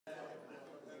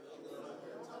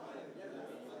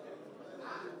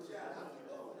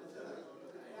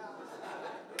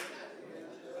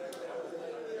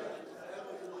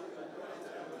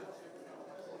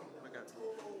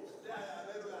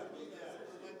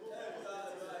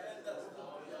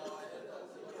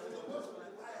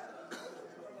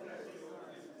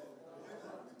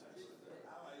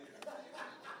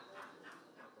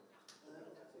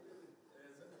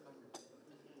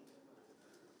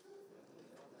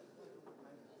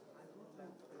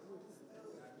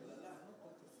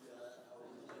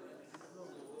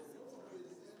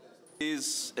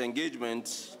This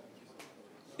engagement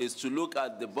is to look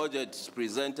at the budget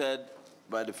presented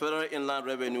by the Federal Inland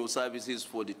Revenue Services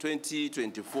for the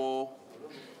 2024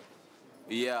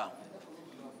 year.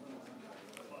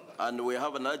 And we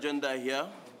have an agenda here,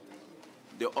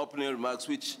 the opening remarks,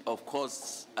 which of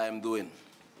course I am doing.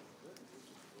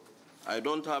 I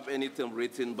don't have anything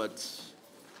written, but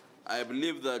I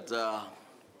believe that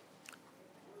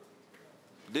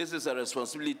this is a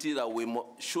responsibility that we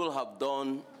should have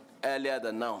done earlier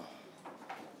than now.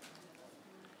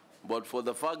 But for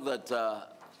the fact that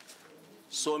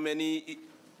so many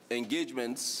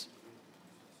engagements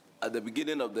at the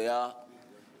beginning of the year,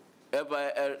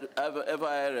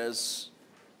 FIRS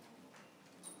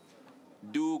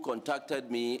contacted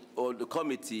me or the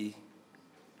committee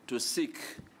to seek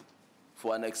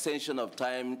for an extension of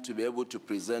time to be able to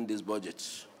present this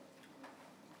budget.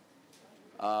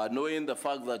 Knowing the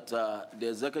fact that the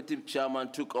executive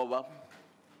chairman took over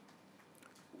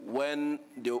when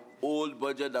the old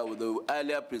budget that was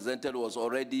earlier presented was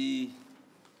already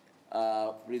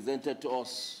presented to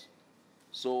us.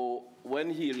 So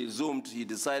when he resumed, he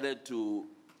decided to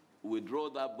withdraw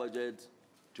that budget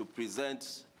to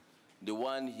present the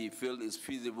one he feels is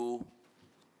feasible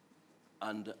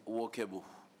and workable.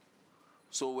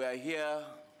 So we are here,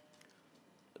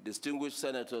 distinguished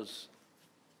senators,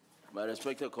 my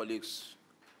respected colleagues,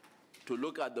 to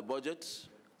look at the budget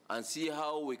and see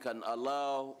how we can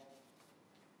allow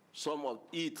some of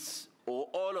it or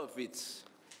all of it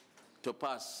to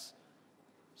pass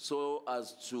so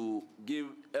as to give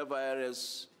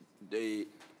FIRS the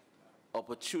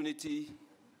opportunity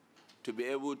to be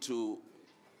able to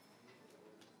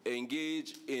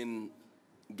engage in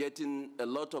getting a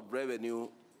lot of revenue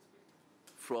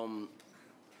from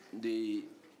the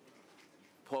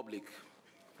public,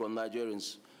 from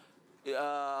Nigerians.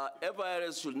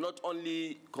 FIRS should not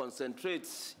only concentrate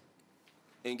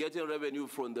in getting revenue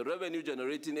from the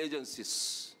revenue-generating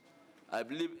agencies. I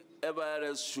believe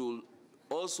FIRS should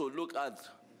also look at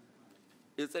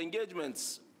its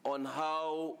engagements on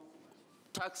how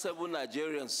taxable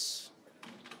Nigerians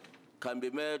can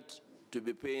be made to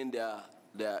be paying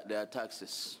their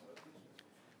taxes.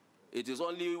 It is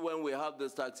only when we have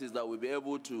these taxes that we'll be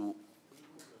able to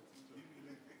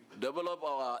develop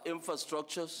our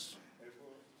infrastructures,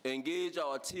 engage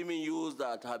our teaming youths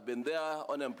that have been there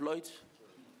unemployed,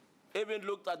 even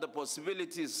looked at the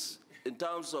possibilities in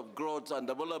terms of growth and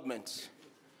development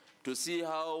to see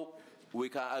how we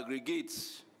can aggregate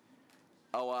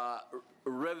our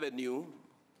revenue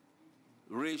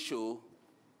ratio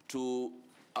to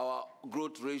our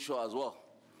growth ratio as well.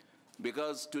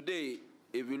 Because today,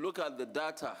 if you look at the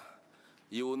data,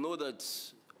 you will know that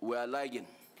we are lagging.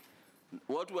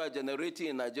 What we are generating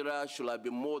in Nigeria should have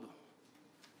been more.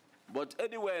 But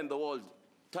anywhere in the world,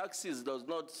 taxes does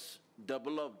not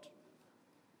develop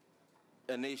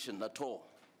a nation at all.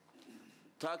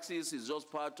 Taxes is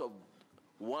just part of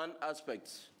one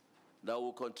aspect that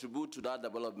will contribute to that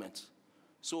development.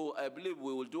 So I believe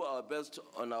we will do our best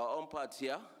on our own part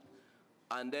here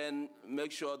and then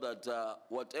make sure that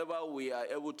whatever we are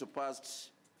able to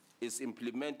pass is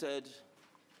implemented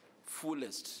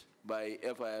fullest by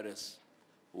FIRS.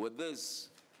 With this,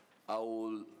 I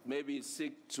will maybe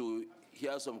seek to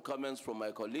hear some comments from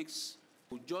my colleagues.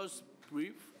 Just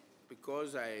brief,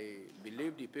 because I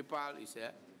believe the paper is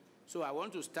here. So I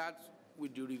want to start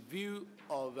with the review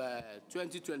of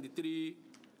 2023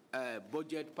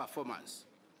 budget performance.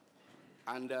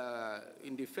 And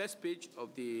in the first page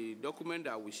of the document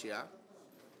that we share,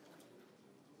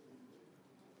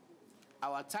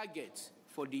 our target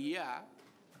for the year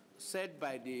set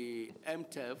by the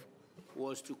MTEF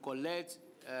was to collect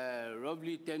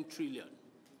roughly 10 trillion.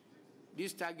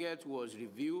 This target was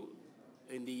reviewed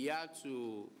in the year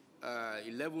to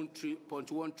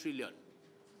 11.1 trillion.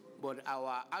 But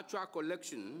our actual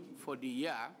collection for the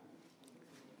year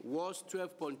was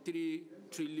 12.3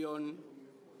 trillion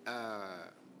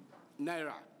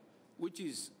naira, which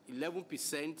is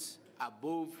 11%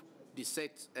 above the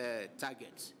set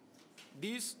target.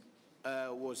 This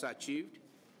was achieved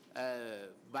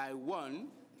by one,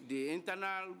 the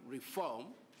internal reform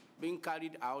being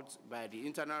carried out by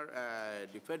the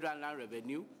Federal Land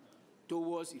Revenue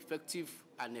towards effective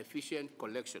and efficient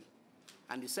collection.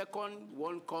 And the second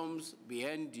one comes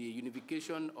behind the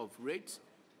unification of rates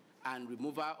and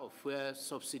removal of fuel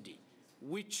subsidy,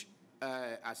 which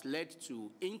has led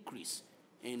to increase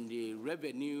in the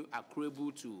revenue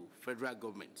accruable to federal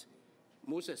government,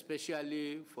 most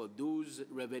especially for those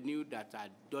revenue that are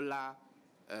dollar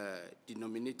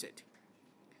denominated.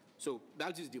 So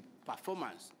that is the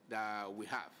performance that we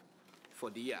have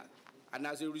for the year. And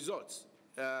as a result,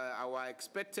 our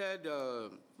expected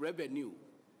revenue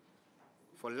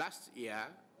for last year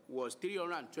was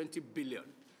 320 billion,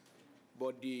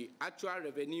 but the actual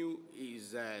revenue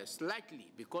is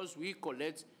slightly, because we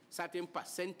collect certain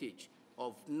percentage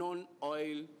of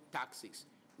non-oil taxes.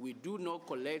 We do not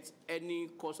collect any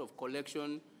cost of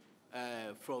collection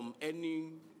from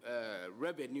any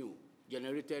revenue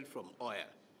generated from oil.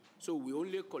 So we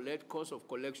only collect cost of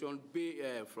collection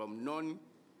from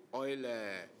non-oil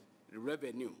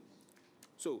revenue.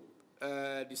 So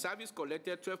the service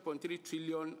collected 12.3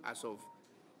 trillion as of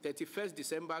 31st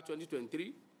December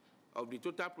 2023 of the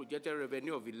total projected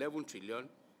revenue of 11 trillion.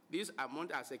 This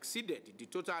amount has exceeded the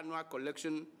total annual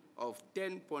collection of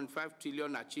 10.5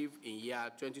 trillion achieved in year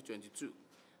 2022,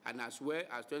 and as well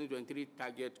as 2023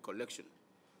 target collection.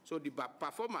 So the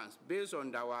performance based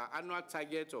on our annual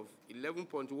target of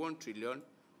 11.1 trillion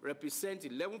represents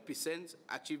 11%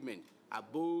 achievement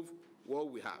above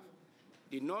what we have.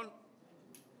 The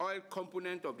non-oil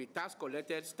component of the tax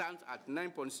collected stands at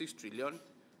 9.6 trillion,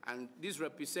 and this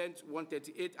represents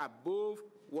 138 above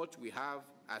what we have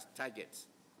as targets.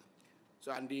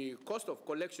 So, and the cost of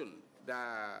collection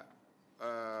that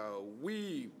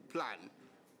we planned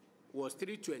was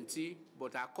 320,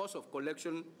 but our cost of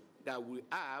collection that we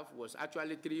have was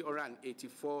actually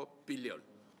 384 billion,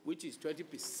 which is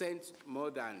 20%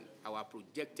 more than our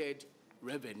projected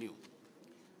revenue.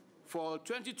 For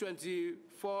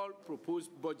 2024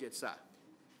 proposed budget, sir,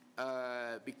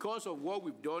 because of what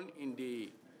we've done in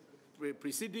the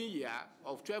preceding year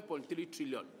of 12.3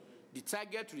 trillion, the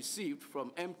target received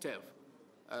from MTEF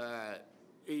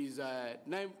is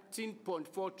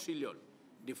 19.4 trillion,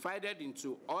 divided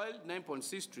into oil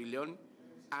 9.6 trillion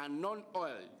and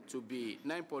non-oil to be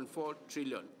 9.4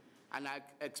 trillion. And our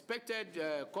expected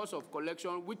cost of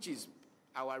collection, which is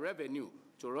our revenue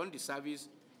to run the service,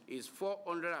 is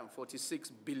 446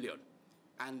 billion.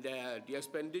 And the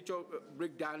expenditure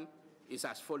breakdown is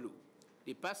as follows.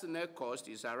 The personnel cost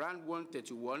is around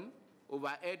 131,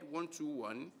 overhead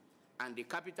 121, and the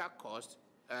capital cost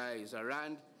is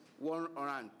around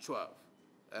 112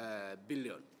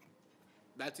 billion.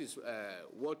 That is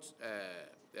what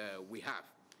we have.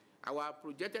 Our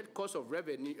projected cost of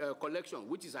revenue collection,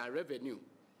 which is our revenue,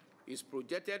 is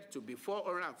projected to be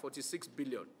 446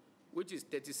 billion, which is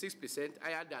 36%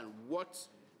 higher than what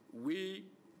we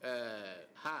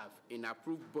have in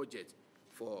approved budget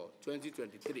for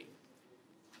 2023.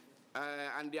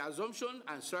 And the assumption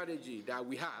and strategy that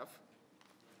we have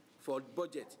for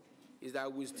budget is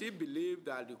that we still believe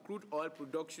that the crude oil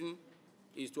production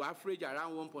is to average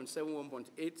around 1.7,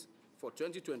 1.8 for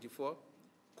 2024.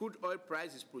 Crude oil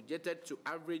price is projected to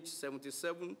average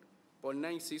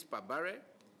 77.96 per barrel.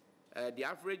 The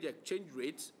average exchange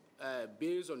rate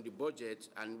based on the budget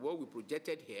and what we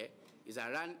projected here is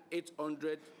around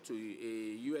 800 to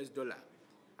US dollar.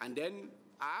 And then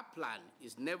our plan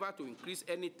is never to increase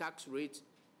any tax rate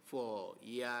for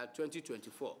year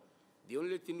 2024. The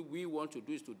only thing we want to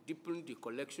do is to deepen the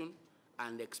collection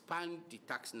and expand the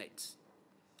tax nets.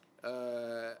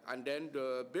 And then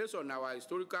based on our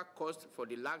historical cost for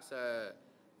the last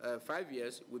 5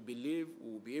 years, we believe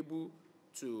we will be able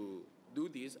to do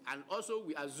this. And also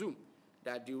we assume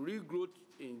that the real growth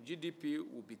in GDP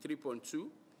will be 3.2.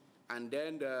 And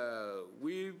then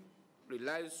we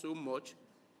rely so much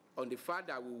on the fact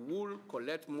that we will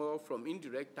collect more from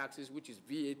indirect taxes, which is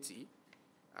VAT,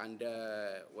 and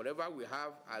whatever we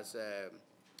have as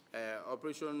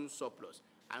operation surplus.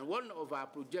 And one of our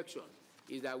projections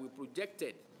is that we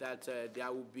projected that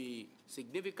there will be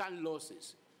significant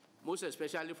losses, most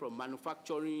especially from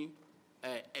manufacturing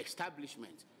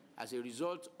establishments as a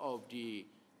result of the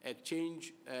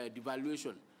exchange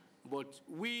devaluation. But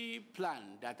we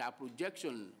plan that our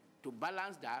projection to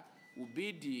balance that will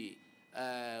be the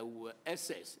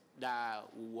excess that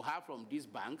we will have from these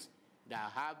banks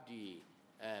that have the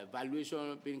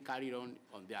valuation being carried on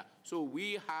there. So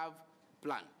we have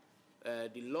planned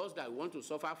the loss that we want to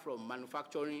suffer from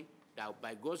manufacturing, that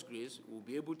by God's grace we'll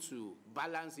be able to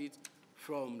balance it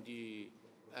from the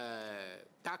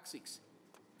taxes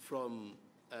from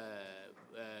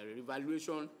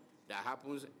revaluation that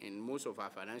happens in most of our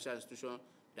financial institutions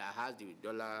that has the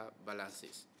dollar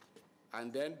balances.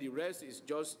 And then the rest is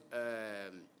just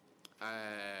the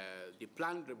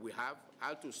plan that we have,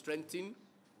 how to strengthen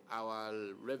our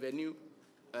revenue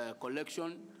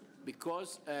collection,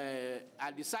 because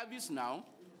at the service now,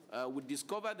 we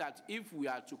discover that if we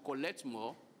are to collect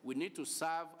more, we need to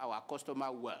serve our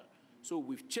customer well. So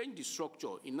we've changed the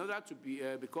structure in order to be,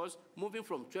 because moving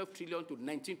from 12 trillion to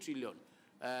 19 trillion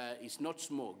is not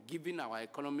small, given our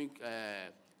economic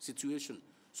situation.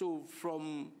 So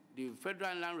from the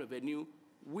federal land revenue,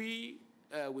 we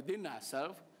within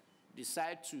ourselves,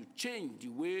 decide to change the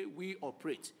way we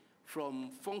operate from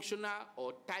functional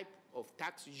or type of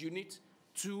tax unit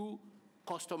to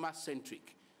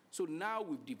customer-centric. So now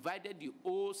we've divided the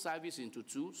whole service into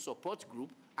two, support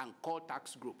group and core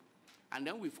tax group. And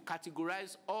then we've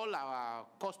categorized all our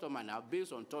customers now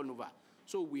based on turnover.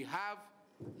 So we have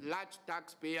large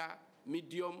taxpayer,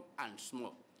 medium, and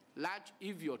small. Large,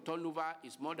 if your turnover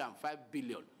is more than 5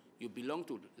 billion, you belong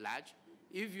to large.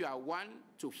 If you are 1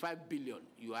 to 5 billion,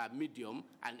 you are medium,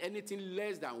 and anything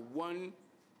less than 1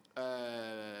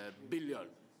 billion,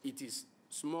 it is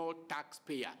small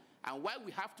taxpayer. And why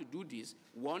we have to do this,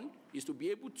 one, is to be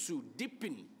able to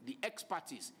deepen the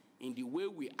expertise in the way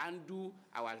we undo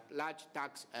our large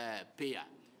tax payer.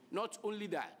 Not only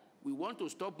that, we want to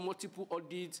stop multiple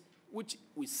audits, which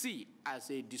we see as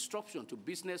a disruption to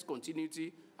business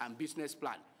continuity and business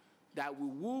plan, that we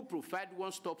will provide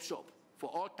one-stop shop for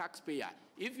all taxpayers.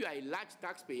 If you are a large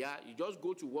taxpayer, you just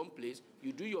go to one place,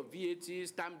 you do your VAT,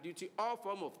 stamp duty, all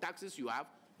form of taxes you have,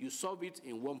 you solve it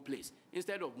in one place,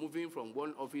 instead of moving from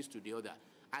one office to the other.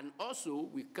 And also,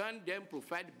 we can then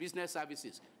provide business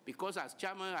services, because as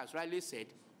Chairman has rightly said,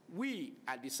 we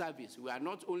at the service, we are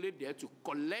not only there to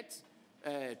collect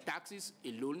taxes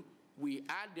alone, we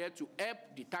are there to help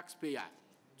the taxpayer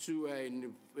to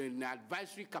in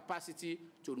advisory capacity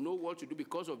to know what to do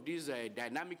because of this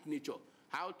dynamic nature,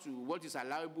 what is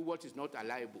allowable, what is not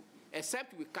allowable.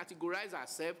 Except we categorize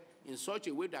ourselves in such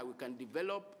a way that we can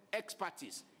develop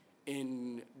expertise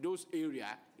in those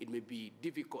areas, it may be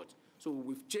difficult. So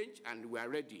we've changed and we are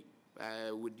ready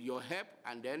with your help,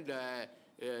 and then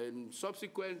in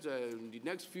subsequent, the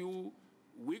next few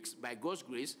weeks, by God's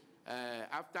grace,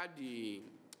 after the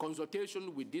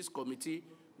consultation with this committee,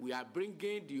 we are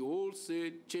bringing the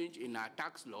wholesale change in our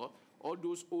tax law, all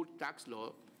those old tax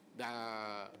laws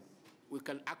that we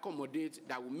can accommodate,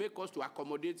 that will make us to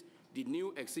accommodate the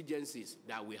new exigencies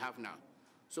that we have now.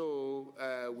 So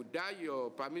with that, your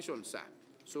permission, sir.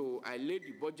 So I laid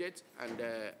the budget, and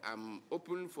I'm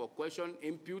open for question,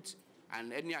 input,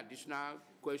 and any additional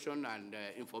question and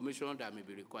information that may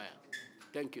be required.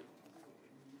 Thank you.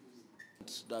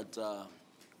 That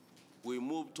we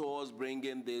move towards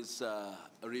bringing this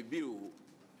review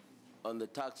on the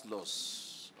tax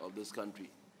laws of this country.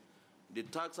 The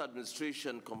tax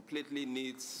administration completely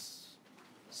needs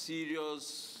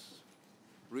serious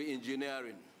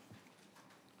re-engineering.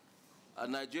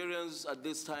 Nigerians at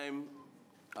this time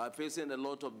are facing a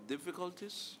lot of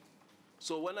difficulties.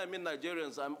 So when I mean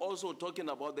Nigerians, I'm also talking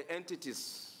about the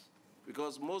entities,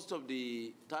 because most of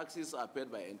the taxes are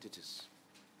paid by entities.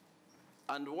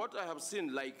 And what I have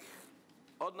seen, like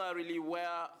ordinarily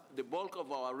where the bulk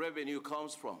of our revenue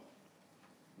comes from,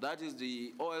 that is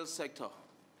the oil sector.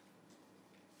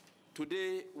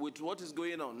 Today, with what is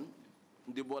going on,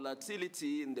 the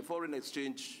volatility in the foreign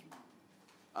exchange,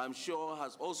 I'm sure,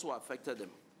 has also affected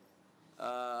them.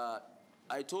 I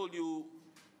told you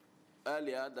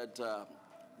earlier that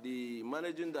the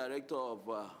managing director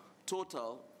of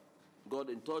Total got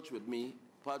in touch with me,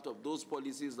 part of those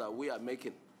policies that we are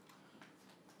making.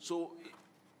 So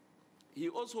he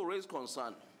also raised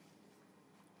concern.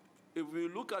 If we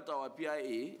look at our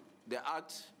PIA, the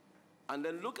Act, and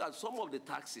then look at some of the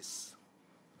taxes,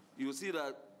 you see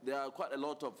that there are quite a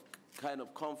lot of kind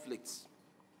of conflicts.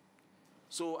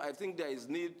 So I think there is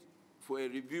need for a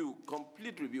review,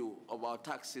 complete review of our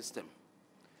tax system.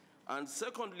 And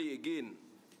secondly, again,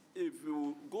 if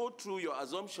you go through your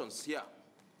assumptions here,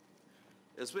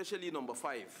 especially number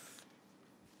 5,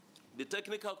 the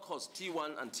technical cost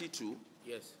T1 and T2,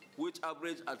 yes, which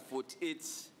average at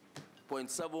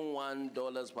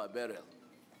 $48.71 per barrel.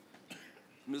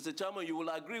 Mr. Chairman, you will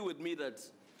agree with me that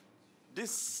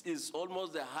this is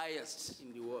almost the highest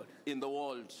in the world. In the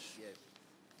world. Yes.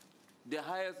 The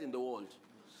highest in the world.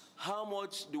 How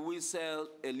much do we sell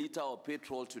a liter of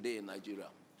petrol today in Nigeria?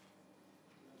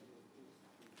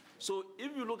 So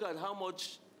if you look at how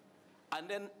much, and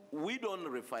then we don't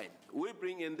refine, we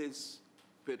bring in this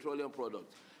petroleum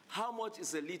product. How much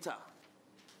is a liter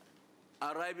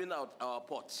arriving at our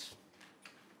port?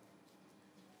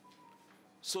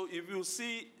 So if you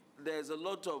see, there's a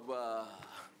lot of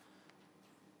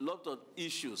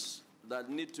issues that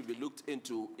need to be looked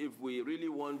into if we really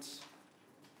want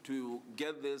to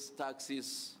get these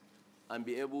taxes and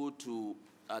be able to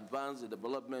advance the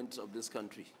development of this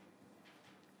country.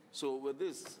 So with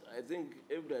this, I think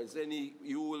if there's any,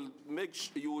 you will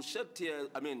shed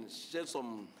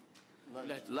some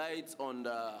light on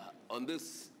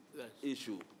this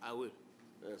issue. I will.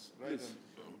 Yes, please.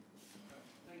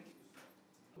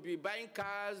 Be buying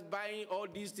cars, buying all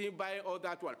these things, buying all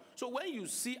that one. So when you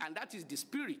see, and that is the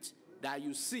spirit that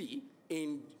you see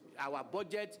in our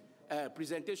budget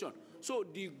presentation. So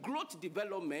the growth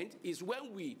development is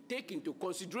when we take into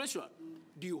consideration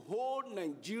the whole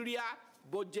Nigeria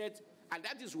budget, and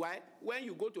that is why when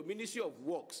you go to Ministry of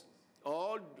Works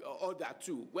or that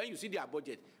too, when you see their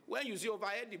budget, when you see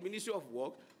overhead the Ministry of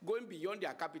Works going beyond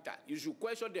their capital, you should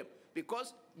question them,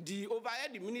 because the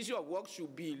overhead the Ministry of Works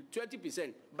should be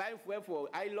 20% buying fuel for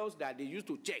islands that they used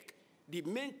to check. The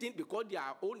main thing, because their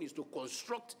own is to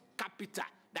construct capital.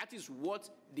 That is what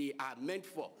they are meant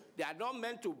for. They are not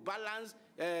meant to balance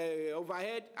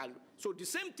overhead. And so the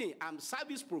same thing, I'm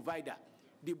service provider.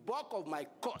 The bulk of my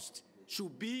cost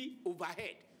should be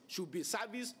overhead, should be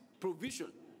service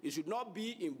provision. It should not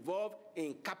be involved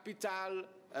in capital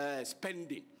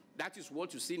spending. That is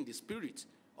what you see in the spirit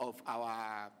of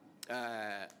our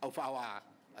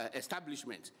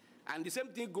establishment. And the same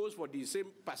thing goes for the same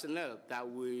personnel that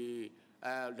we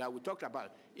talked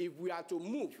about. If we are to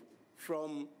move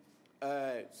from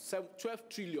 12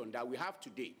 trillion that we have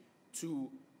today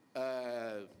to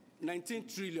 19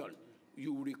 trillion,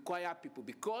 you require people,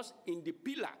 because in the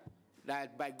pillar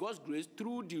that by God's grace,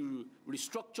 through the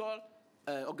restructured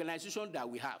organization that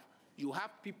we have, you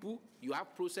have people, you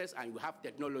have process, and you have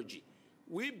technology.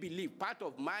 We believe part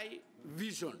of my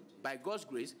vision by God's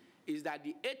grace is that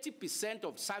the 80%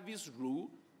 of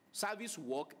service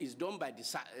work is done by the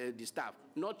staff,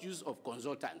 not use of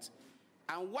consultants.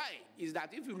 And why is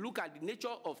that? If you look at the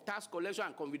nature of tax collection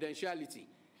and confidentiality,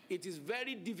 it is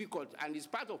very difficult, and it's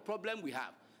part of problem we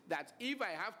have, that if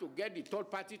I have to get the third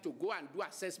party to go and do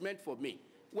assessment for me,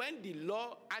 when the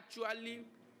law actually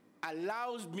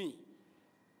allows me,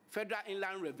 Federal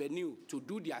Inland Revenue, to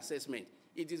do the assessment,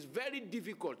 it is very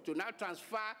difficult to now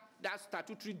transfer that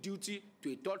statutory duty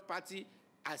to a third party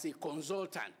as a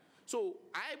consultant. So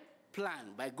I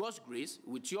plan, by God's grace,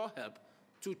 with your help,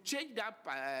 to change that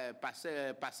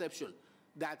perception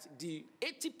that the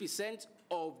 80%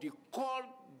 of the core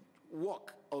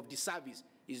work of the service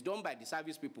is done by the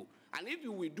service people. And if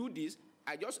you will do this,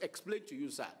 I just explained to you,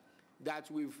 sir, that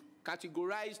we've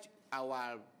categorized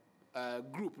our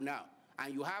group now,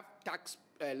 and you have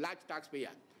large taxpayer.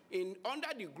 Under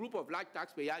the group of large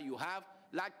taxpayer, you have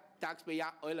large taxpayer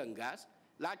oil and gas,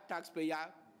 large taxpayer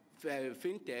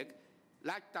fintech,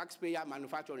 large taxpayer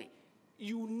manufacturing.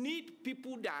 You need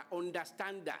people that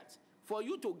understand that. For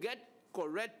you to get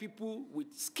correct people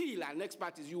with skill and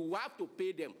expertise, you have to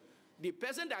pay them. The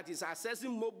person that is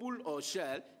assessing Mobile or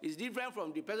Shell is different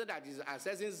from the person that is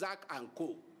assessing Zacch and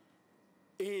Co.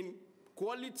 In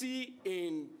quality,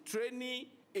 in training,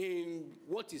 in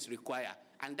what is required.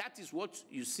 And that is what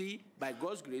you see, by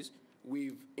God's grace,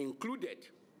 we've included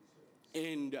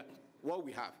in what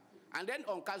we have. And then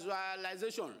on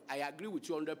casualization, I agree with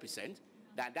you 100%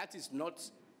 that that is not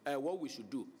what we should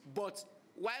do. But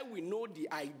while we know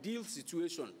the ideal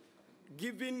situation,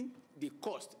 given the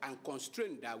cost and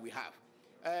constraint that we have,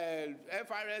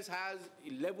 FIRS has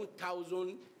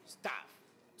 11,000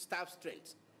 staff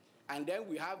strength. And then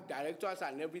we have directors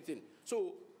and everything.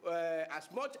 So as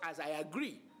much as I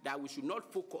agree that we should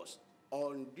not focus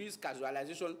on this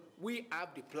casualization, we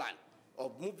have the plan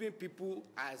of moving people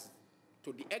as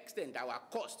to the extent our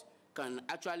cost can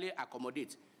actually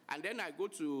accommodate. And then I go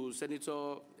to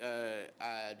Senator,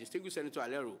 distinguished Senator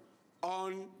Alero,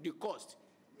 on the cost.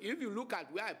 If you look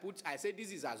at where I say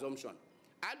this is assumption.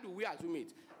 How do we assume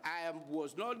it? I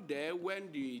was not there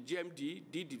when the GMD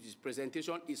did this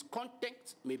presentation. Its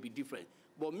context may be different.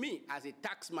 But me, as a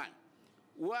taxman,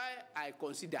 what I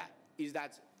consider is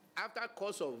that after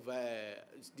cost of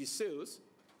the sales,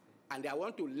 and I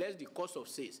want to less the cost of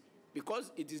sales,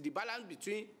 because it is the balance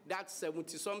between that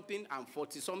 70-something and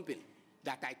 40-something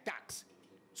that I tax.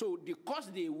 So the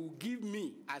cost they will give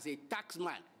me as a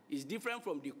taxman is different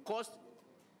from the cost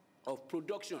of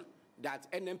production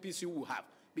that NMPC will have.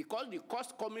 Because the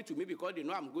cost coming to me, because they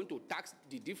know I'm going to tax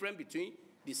the difference between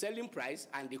the selling price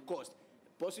and the cost.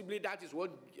 Possibly that is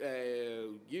what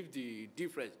gives the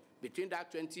difference between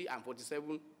that 20 and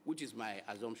 47, which is my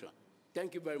assumption.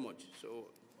 Thank you very much. So,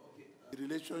 okay. The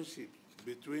relationship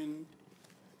between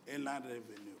inland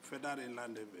revenue, federal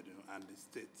inland revenue, and the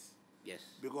states. Yes.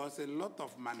 Because a lot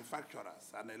of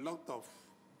manufacturers and a lot of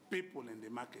people in the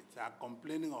market are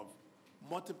complaining of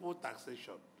multiple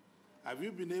taxation. Have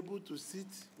you been able to sit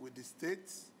with the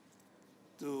states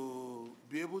to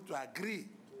be able to agree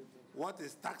what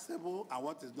is taxable and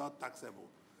what is not taxable?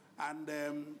 And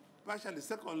partially,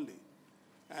 secondly,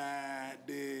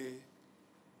 the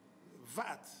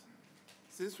VAT,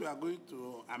 since we are going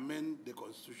to amend the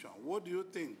Constitution, what do you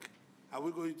think are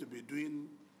we going to be doing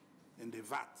in the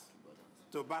VAT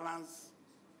to balance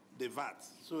the VAT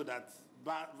so that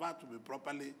VAT will be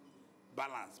properly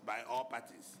balanced by all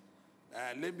parties?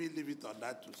 Let me leave it on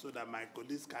that too, so that my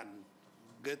colleagues can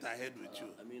get ahead with you.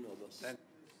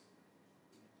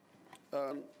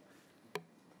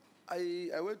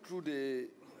 I went through the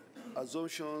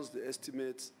assumptions, the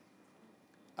estimates,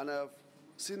 and I've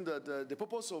seen that the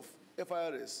purpose of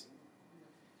FIRS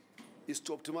is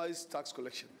to optimize tax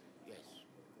collection. Yes.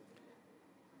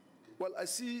 Well, I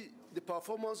see the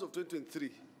performance of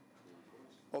 2023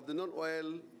 of the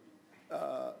non-oil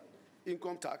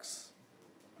income tax,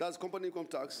 that's company income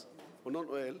tax for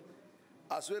non-oil,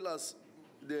 as well as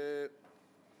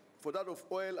for that of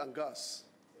oil and gas.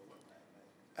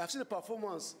 I've seen the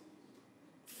performance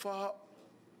far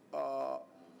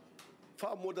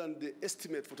more than the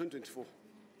estimate for 2024.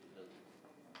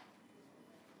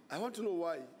 I want to know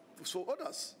why. For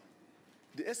others,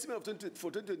 the estimate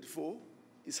for 2024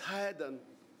 is higher than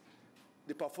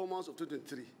the performance of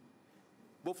 2023.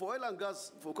 But for oil and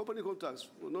gas, for company income tax,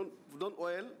 for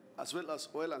non-oil as well as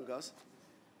oil and gas,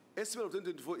 estimate of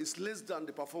 2024 is less than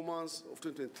the performance of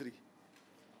 2023.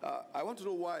 I want to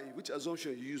know why, which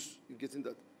assumption you use in getting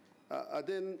that. And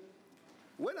then,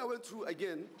 when I went through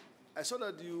again, I saw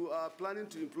that you are planning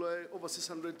to employ over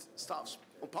 600 staffs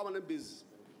on permanent basis.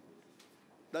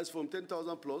 That's from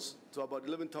 10,000 plus to about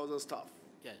 11,000 staff.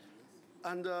 Yes.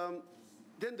 And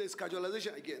then there's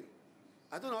casualization again.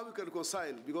 I don't know how we can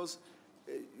reconcile, because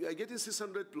you are getting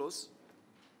 600 plus,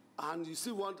 and you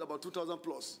still want about 2,000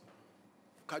 plus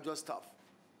casual staff.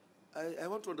 I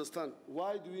want to understand,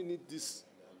 why do we need this,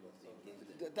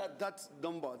 that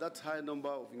number, that high number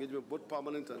of engagement, both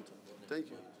permanent and, thank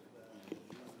you.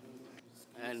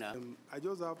 And I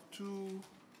just have two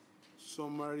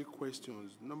summary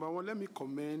questions. Number one, let me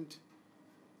commend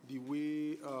the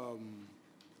way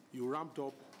you ramped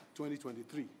up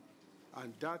 2023.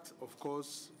 And that, of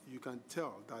course, you can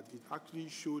tell that it actually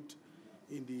showed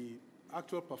in the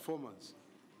actual performance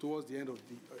towards the end of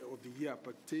the year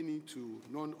pertaining to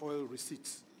non-oil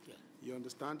receipts. Yeah. You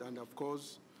understand? And of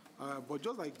course, but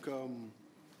just like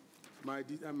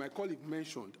my colleague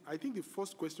mentioned, I think the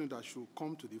first question that should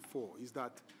come to the fore is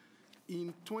that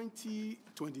in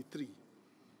 2023,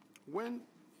 when,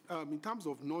 in terms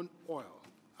of non-oil,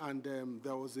 and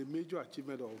there was a major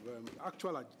achievement of,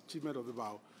 actual achievement of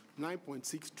about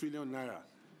 9.6 trillion naira.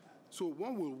 So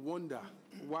one will wonder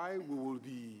why we will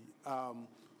be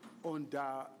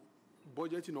under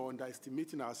budgeting or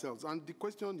underestimating ourselves. And the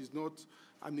question is not,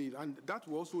 and that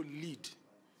will also lead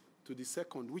to the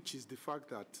second, which is the fact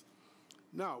that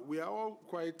now we are all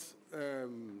quite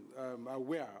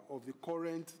aware of the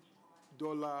current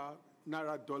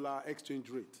naira-dollar exchange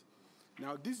rate.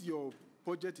 Now, your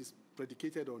budget is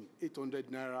predicated on 800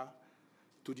 naira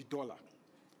to the dollar.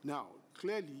 Now,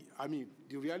 clearly,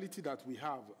 the reality that we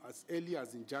have as early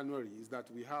as in January is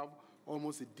that we have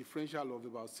almost a differential of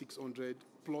about 600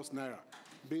 plus naira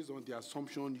based on the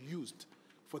assumption used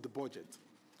for the budget.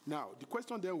 Now, the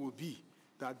question then will be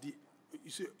that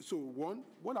so one,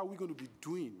 what are we going to be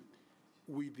doing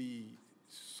with the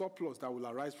surplus that will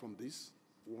arise from this?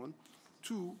 One.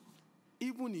 Two,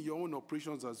 even in your own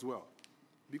operations as well,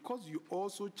 because you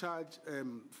also charge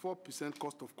 4%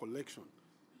 cost of collection,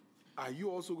 are you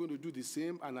also going to do the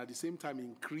same and at the same time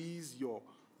increase your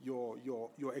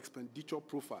expenditure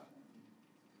profile?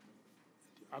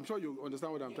 I'm sure you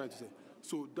understand what I'm trying to say.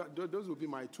 So those will be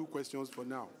my two questions for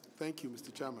now. Thank you,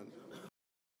 Mr. Chairman.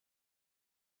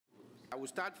 I will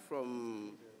start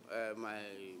from my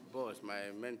boss,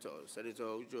 my mentor, Senator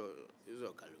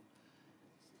Uzo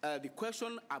Kalu. The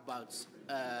question about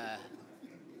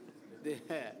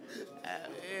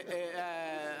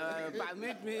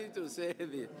permit me to say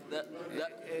this.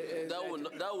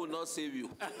 That will not save you.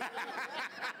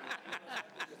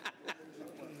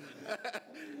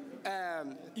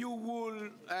 You will,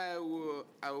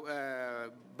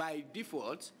 by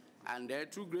default, and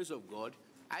through grace of God,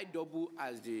 I double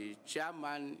as the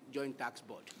chairman Joint Tax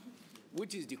Board,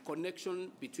 which is the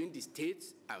connection between the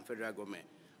states and federal government.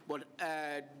 But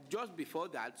just before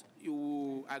that,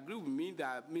 you agree with me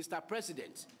that Mr.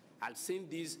 President has seen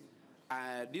these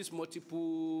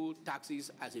multiple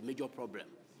taxes as a major problem.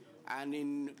 And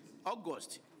in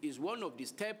August is one of the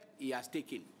steps he has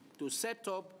taken to set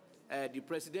up the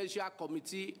Presidential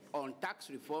Committee on Tax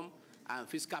Reform and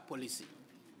Fiscal Policy.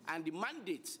 And the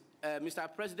mandate Mr.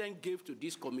 President gave to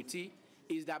this committee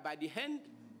is that by the end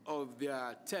of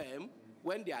their term,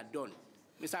 when they are done,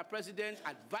 Mr. President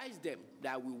advised them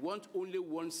that we want only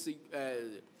one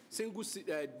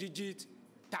single-digit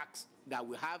tax that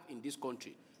we have in this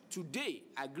country. Today,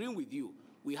 agreeing with you,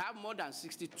 we have more than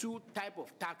 62 types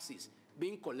of taxes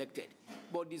being collected.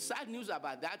 But the sad news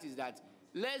about that is that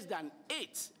less than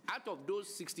 8 out of those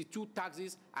 62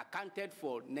 taxes accounted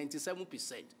for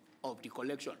 97%. of the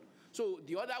collection. So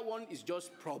the other one is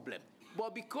just problem.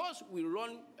 But because we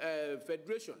run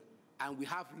federation and we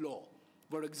have law,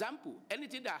 for example,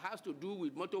 anything that has to do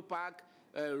with motor park,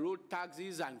 road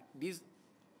taxes, and this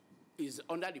is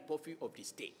under the purview of the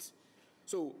state.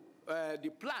 So the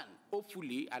plan,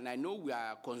 hopefully, and I know we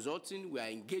are consulting, we are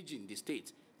engaging the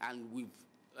state, and we've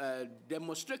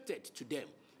demonstrated to them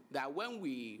that when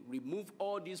we remove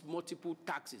all these multiple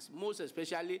taxes, most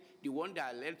especially the one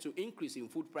that led to increase in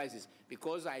food prices,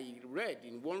 because I read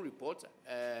in one report,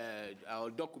 our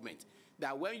document,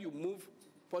 that when you move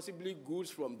possibly goods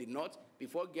from the north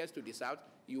before it gets to the south,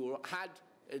 you had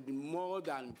more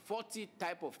than 40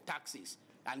 type of taxes,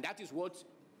 and that is what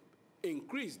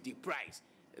increased the price.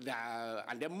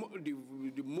 And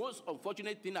the most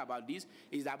unfortunate thing about this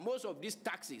is that most of these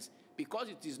taxes, because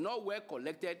it is not well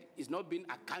collected, is not being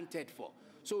accounted for.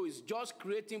 So it's just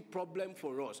creating problem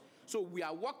for us. So we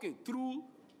are working through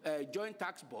Joint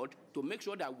Tax Board to make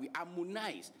sure that we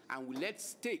harmonize and we let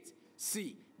states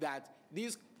see that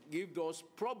this gives us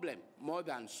problem more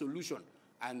than solution.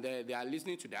 And they are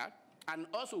listening to that. And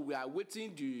also we are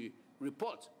waiting the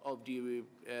report of the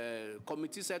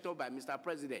committee set up by Mr.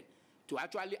 President to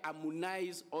actually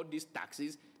harmonize all these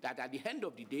taxes, that at the end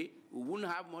of the day, we won't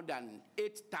have more than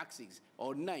 8 taxes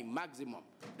or 9 maximum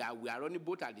that we are running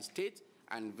both at the state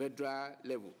and federal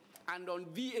level. And on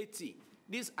VAT,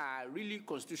 these are really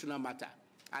constitutional matter.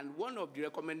 And one of the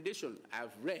recommendations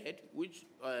I've read, which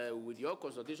with your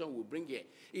consultation we'll bring here,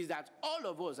 is that all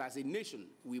of us as a nation,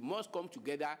 we must come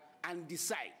together and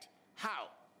decide how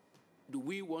do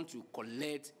we want to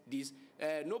collect this.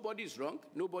 Nobody is wrong,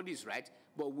 nobody is right,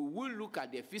 but we will look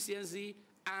at the efficiency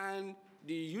and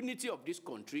the unity of this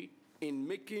country in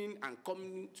making and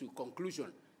coming to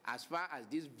conclusion as far as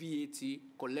this VAT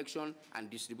collection and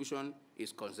distribution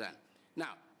is concerned.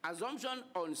 Now, assumption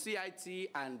on CIT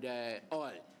and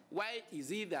oil. Why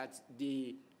is it that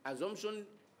the assumption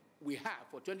we have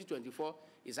for 2024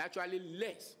 is actually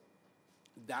less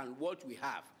than what we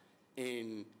have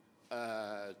in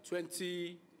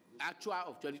actual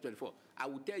of 2024? I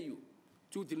will tell you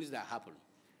 2 things that happen.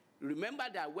 Remember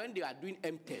that when they are doing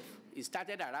MTEF, it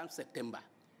started around September,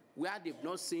 where they've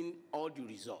not seen all the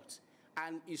results.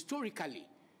 And historically,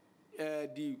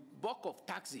 the bulk of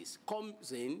taxes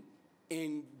comes in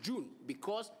June,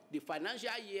 because the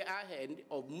financial year ahead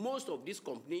of most of this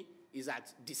company is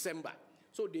at December.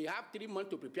 So they have 3 months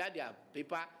to prepare their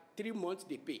paper, 3 months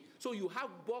they pay. So you have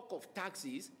bulk of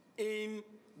taxes in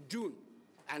June,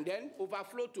 and then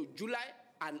overflow to July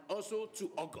and also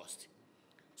to August.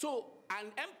 So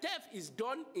an MTEF is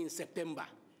done in September.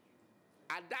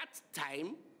 At that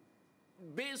time,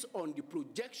 based on the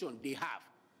projection they have,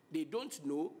 they don't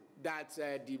know that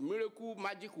the miracle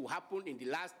magic will happen in the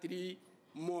last 3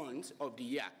 months of the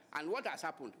year. And what has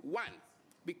happened? 1,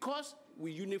 because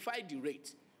we unified the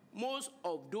rate, most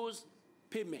of those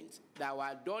payments that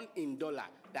were done in dollar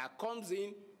that comes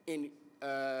in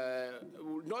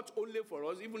not only for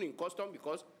us, even in custom,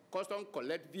 because custom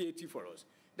collect VAT for us,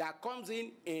 that comes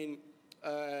in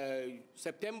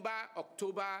September,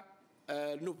 October,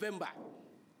 November,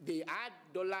 they are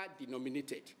dollar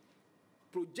denominated.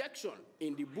 Projection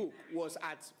in the book was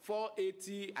at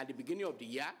 480 at the beginning of the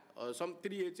year, or some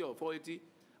 380 or 480.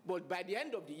 But by the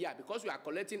end of the year, because we are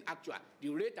collecting actual, the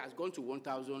rate has gone to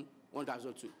 1,000,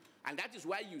 1,002. And that is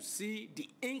why you see the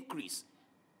increase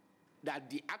that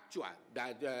the actual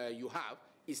that you have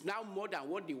is now more than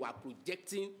what they were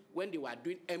projecting when they were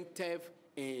doing MTEF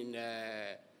in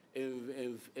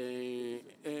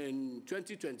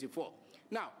 2024.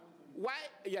 Now, why?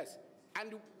 Yes,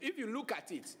 and if you look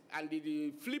at it, and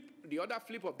the other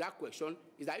flip of that question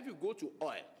is that if you go to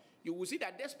oil, you will see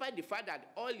that despite the fact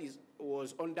that oil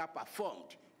was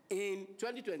underperformed in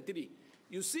 2023,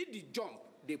 you see the jump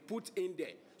they put in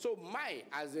there. So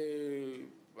as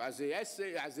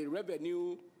a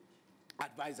revenue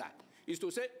advisor is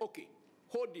to say, okay,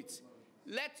 hold it.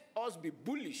 Let us be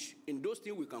bullish in those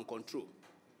things we can control,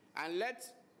 and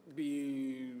let's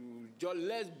be just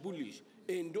less bullish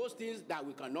in those things that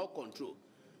we cannot control.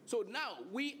 So now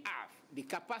we have the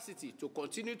capacity to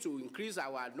continue to increase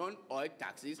our non-oil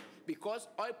taxes, because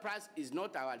oil price is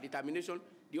not our determination.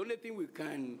 The only thing we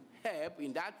can help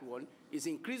in that one is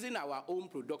increasing our own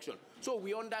production. So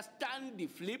we understand the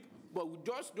flip, but we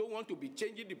just don't want to be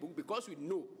changing the book, because we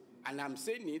know, and I'm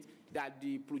saying it, that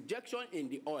the projection in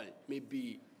the oil may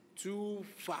be too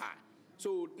far.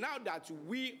 So now that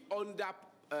we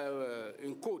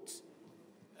in quotes,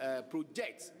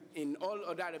 project in all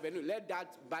other revenue, let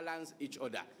that balance each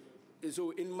other.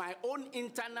 So in my own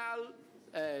internal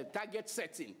target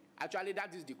setting, actually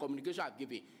that is the communication I've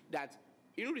given, that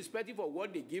irrespective of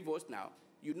what they give us now,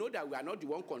 you know that we are not the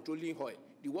one controlling oil.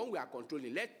 The one we are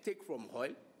controlling, let's take from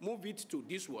oil, move it to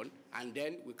this one, and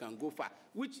then we can go far,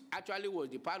 which actually was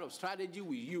the part of strategy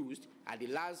we used at the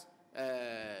last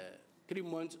 3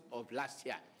 months of last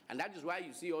year. And that is why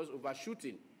you see us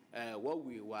overshooting what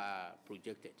we were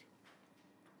projected.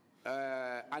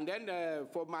 And then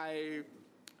for my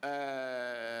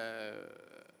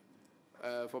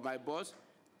boss,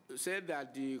 said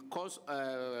that the cost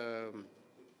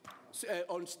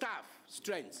on staff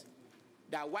strength,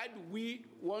 that why do we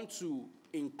want to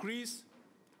increase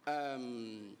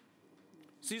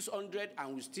 600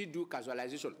 and we still do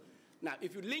casualization? Now,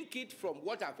 if you link it from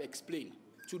what I've explained,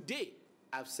 today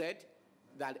I've said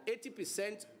that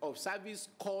 80% of service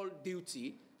call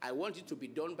duty, I want it to be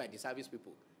done by the service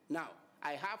people. Now,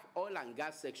 I have oil and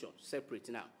gas section separate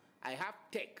now. I have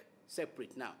tech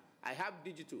separate now. I have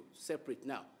digital separate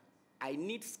now. I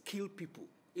need skilled people.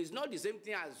 It's not the same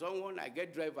thing as someone, I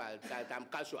get driver that I'm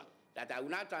casual, that I will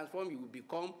now transform, you will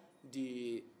become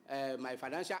the, my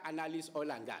financial analyst,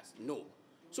 oil and gas. No.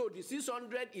 So the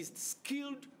 600 is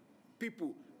skilled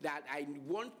people that I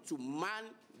want to man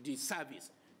the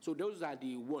service. So those are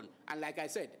the one. And like I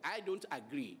said, I don't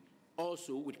agree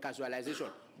also with casualization,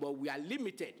 but we are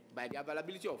limited by the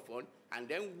availability of funds, and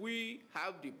then we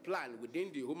have the plan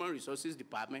within the Human Resources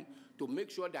Department to make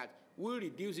sure that we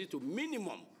reduce it to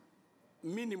minimum,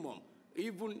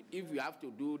 even if we have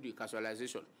to do the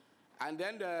casualization. And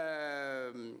then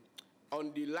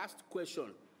on the last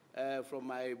question from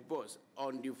my boss,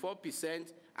 on the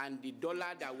 4% and the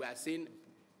dollar that we are saying,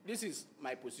 this is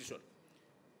my position.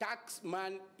 Tax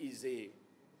man is a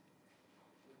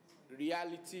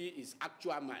reality, is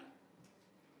actual man.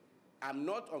 I'm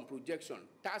not on projection.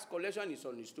 Tax collection is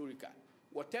on historical.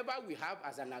 Whatever we have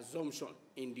as an assumption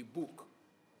in the book,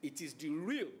 it is the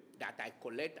real that I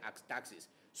collect as taxes.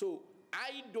 So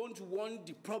I don't want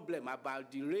the problem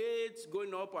about the rates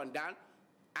going up and down.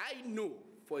 I know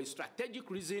for a strategic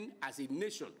reason as a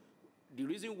nation, the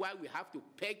reason why we have to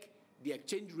peg the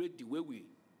exchange rate the way we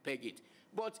peg it.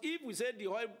 But if we say the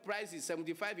oil price is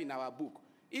 75 in our book,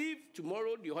 if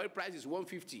tomorrow the oil price is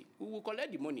 150, we will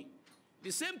collect the money.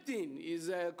 The same thing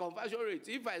is conversion rate.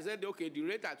 If I said, okay, the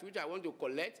rate at which I want to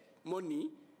collect money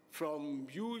from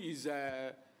you is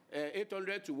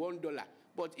 800 to $1,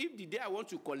 but if the day I want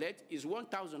to collect is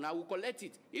 1,000, I will collect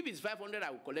it. If it's 500,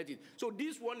 I will collect it. So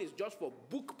this one is just for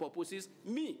book purposes.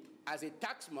 Me, as a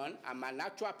taxman, I'm an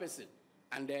actual person,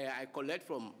 and I collect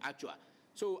from actual.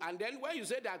 So, and then when you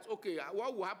say that, okay,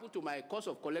 what will happen to my cost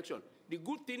of collection? The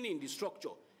good thing in the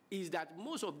structure is that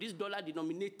most of these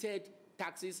dollar-denominated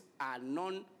taxes are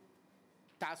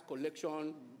non-tax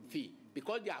collection fee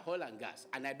because they are oil and gas,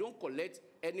 and I don't collect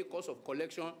any cost of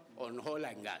collection on oil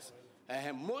and gas.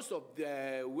 Most of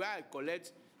the where I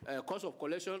collect cost of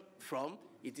collection from,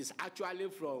 it is actually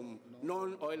from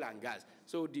non-oil and gas.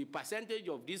 So the percentage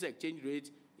of this exchange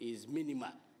rate is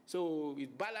minimal. So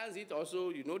it balances it also.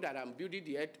 You know that I'm building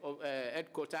the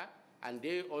headquarters, and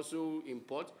they also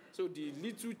import. So the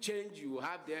little change you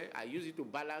have there, I use it to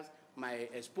balance my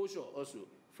exposure also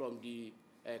from the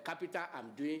capital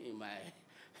I'm doing in my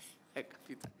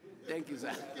capital. Thank you,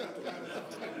 sir.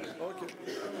 Okay.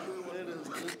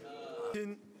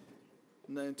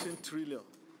 19 trillion.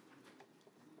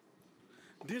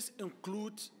 This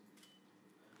includes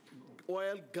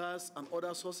oil, gas, and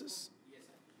other sources? Yes,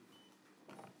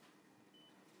 sir.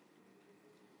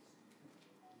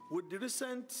 With the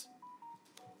recent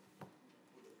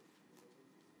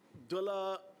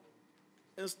dollar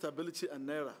instability and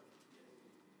naira,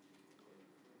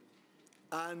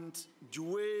 and the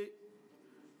way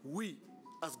we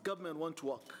as government want to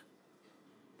work,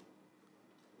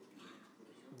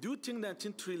 do you think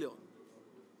 19 trillion,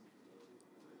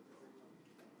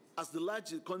 as the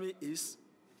large economy is,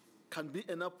 can be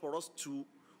enough for us to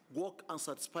work and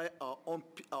satisfy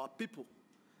our people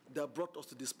that brought us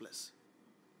to this place?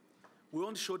 We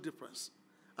want to show difference.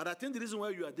 And I think the reason why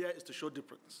you are there is to show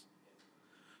difference.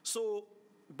 So,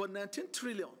 but 19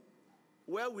 trillion,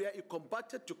 where we are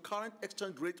converted to current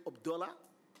exchange rate of dollar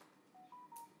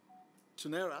to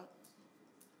naira,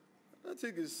 I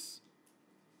think it's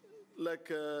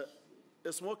like a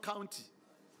small county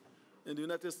in the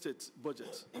United States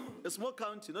budget. A small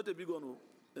county, not a big one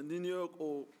in New York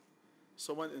or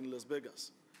someone in Las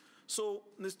Vegas. So,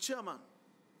 Mr. Chairman,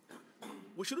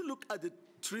 we shouldn't look at the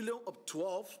trillion of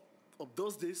 12 of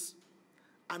those days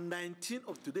and 19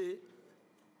 of today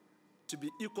to be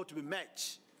equal, to be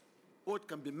matched. What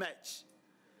can be matched?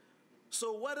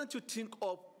 So why don't you think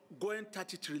of going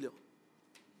 30 trillion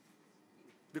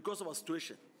because of our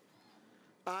situation?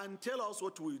 And tell us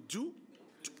what we do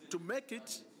to make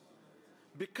it,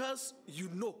 because you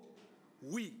know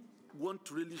we want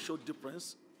to really show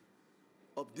difference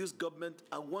of this government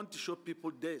and want to show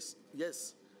people this,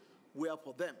 yes, we are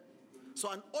for them. So,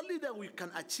 and only that we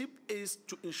can achieve is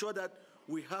to ensure that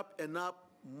we have enough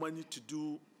money to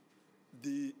do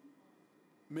the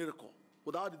miracle.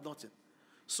 Without it, nothing.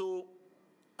 So,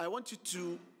 I want you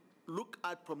to look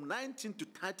at from 19 to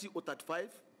 30 or 35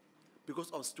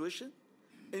 because of situation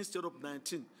instead of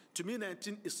 19. To me,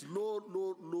 19 is low,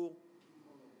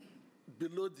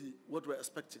 below what we're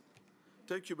expecting.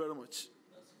 Thank you very much.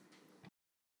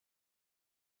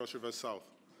 Cross River South.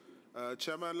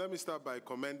 Chairman, let me start by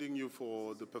commending you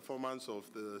for the performance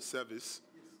of the service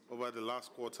over the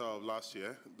last quarter of last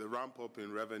year. The ramp up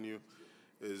in revenue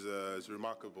is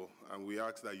remarkable, and we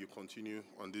ask that you continue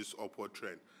on this upward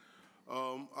trend.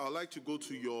 I'd like to go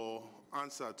to your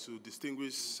answer to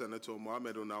distinguished Senator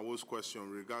Mohammed Onawo's question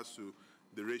in regards to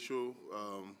the ratio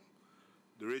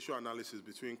analysis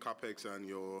between CAPEX and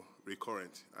your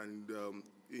recurrent. And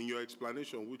in your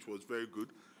explanation, which was very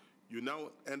good, you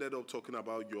now ended up talking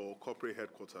about your corporate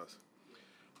headquarters.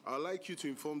 I'd like you to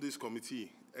inform this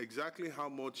committee exactly how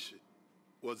much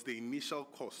was the initial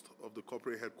cost of the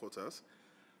corporate headquarters.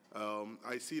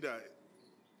 I see that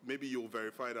maybe you'll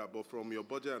verify that, but from your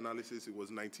budget analysis, it was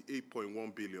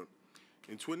 98.1 billion.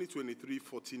 In 2023,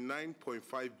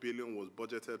 49.5 billion was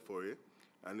budgeted for it,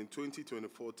 and in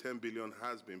 2024, 10 billion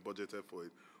has been budgeted for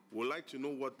it. We'd like to know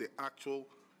what the actual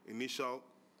initial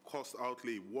cost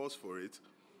outlay was for it,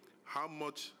 how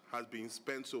much has been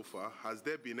spent so far, has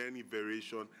there been any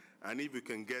variation, and if we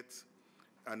can get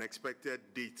an expected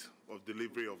date of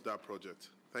delivery of that project.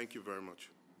 Thank you very much.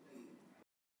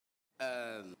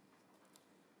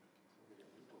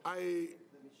 I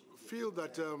feel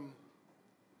that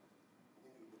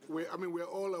we're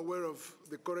all aware of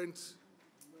the current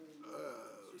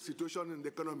situation in the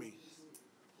economy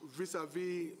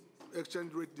vis-a-vis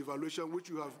exchange rate devaluation, which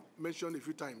you have mentioned a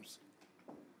few times.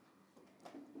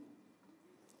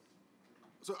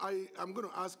 So I'm going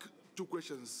to ask two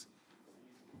questions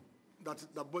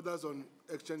that borders on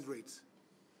exchange rates.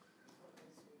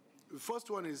 The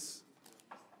first one is,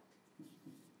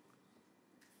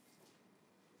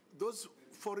 those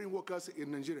foreign workers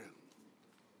in Nigeria,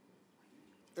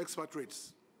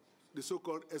 expatriates, the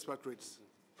so-called expatriates,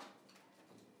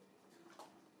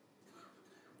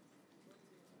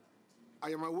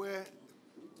 I am aware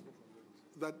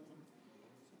that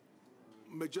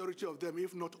majority of them,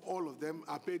 if not all of them,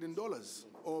 are paid in dollars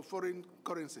or foreign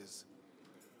currencies,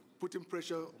 putting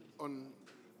pressure on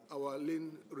our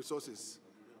lean resources.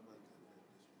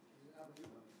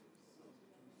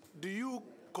 Do you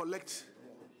collect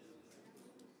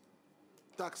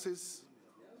taxes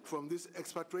from these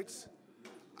expatriates?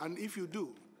 And if you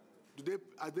do,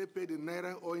 are they paid in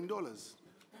naira or in dollars?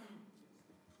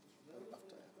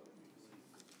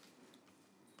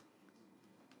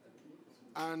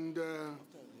 And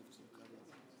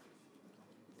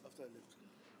After I left.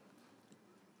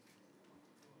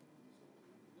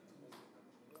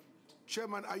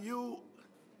 Chairman,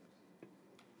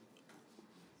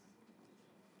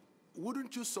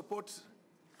 wouldn't you support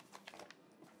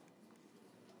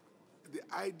the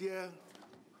idea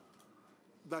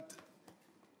that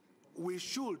we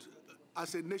should,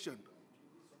 as a nation,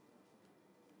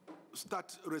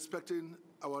 start respecting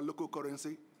our local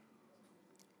currency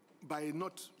by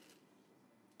not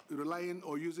relying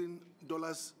or using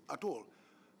dollars at all?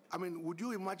 I mean, would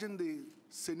you imagine the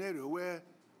scenario where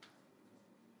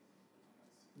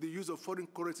the use of foreign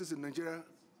currencies in Nigeria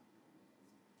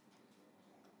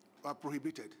are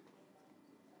prohibited?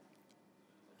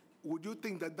 Would you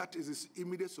think that that is the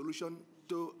immediate solution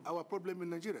to our problem in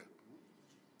Nigeria?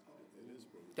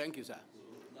 Thank you, sir.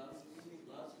 Last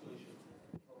question.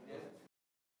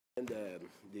 And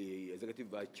the Executive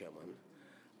Vice Chairman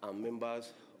and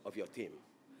members of your team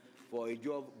for a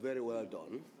job very well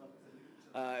done,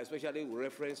 especially with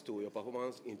reference to your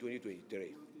performance in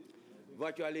 2023.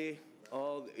 Virtually,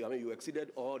 you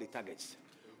exceeded all the targets,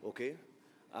 okay?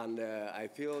 And I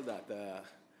feel that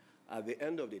at the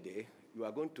end of the day, you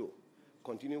are going to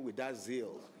continue with that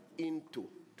zeal into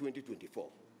 2024.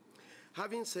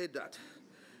 Having said that,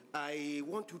 I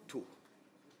want you to,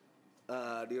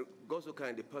 the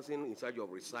Gosoka, the person in charge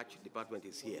of research department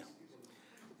is here.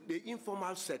 The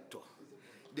informal sector,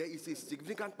 there is a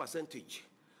significant percentage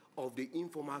of the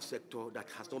informal sector that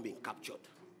has not been captured.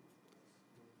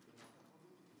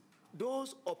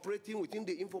 Those operating within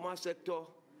the informal sector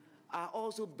are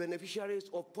also beneficiaries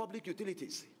of public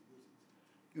utilities.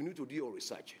 You need to do your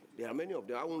research. There are many of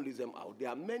them, I won't list them out. There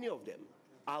are many of them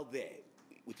out there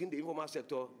within the informal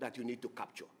sector that you need to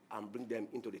capture and bring them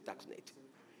into the tax net.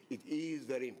 It is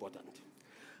very important.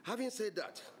 Having said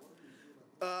that,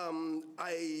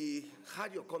 I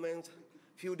heard your comment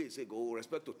a few days ago with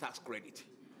respect to tax credit,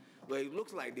 where it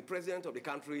looks like the president of the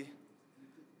country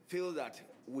feels that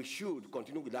we should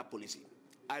continue with that policy.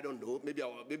 I don't know,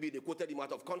 maybe they quoted him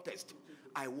out of context.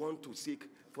 I want to seek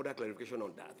further clarification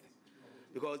on that,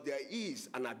 because there is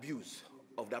an abuse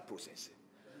of that process.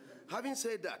 Having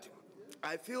said that,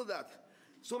 I feel that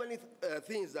so many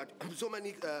things that,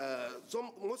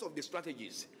 most of the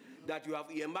strategies that you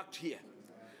have earmarked here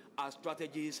are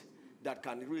strategies that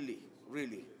can really,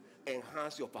 really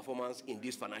enhance your performance in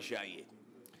this financial year.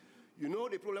 You know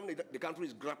the problem that the country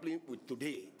is grappling with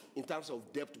today in terms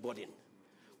of debt burden.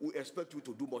 We expect you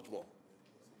to do much more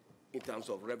in terms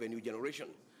of revenue generation.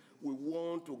 We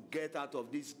want to get out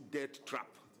of this debt trap,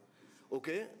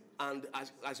 okay? And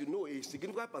as you know, a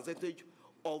significant percentage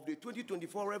of the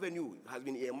 2024 revenue has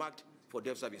been earmarked for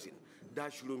debt servicing.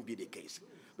 That shouldn't be the case.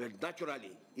 But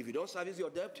naturally, if you don't service your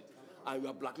debt and you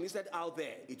are blacklisted out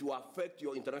there, it will affect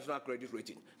your international credit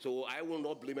rating. So I will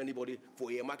not blame anybody for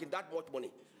earmarking that much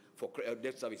money for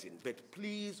debt servicing. But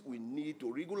please, we need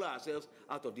to wriggle ourselves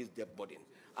out of this debt burden.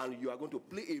 And you are going to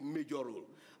play a major role.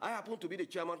 I happen to be the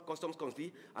chairman of Customs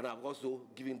Committee, and I've also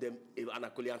given them an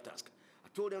Herculean task. I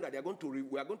told them that we are going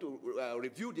to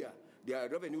review their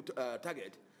revenue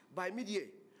target by mid-year.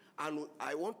 And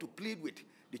I want to plead with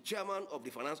the chairman of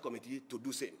the Finance Committee to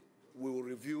do same. We will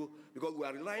review, because we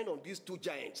are relying on these two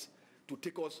giants to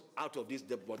take us out of this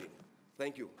debt burden.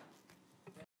 Thank you.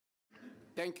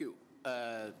 Thank you.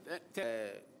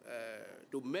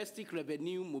 Domestic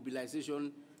revenue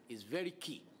mobilization is very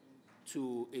key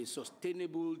to a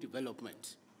sustainable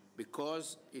development,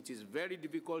 because it is very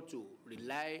difficult to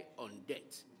rely on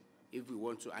debt if we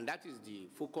want to, and that is the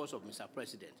focus of Mr.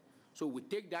 President. So we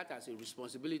take that as a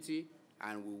responsibility,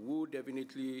 and we will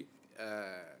definitely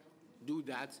do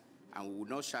that, and we will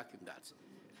not shirk in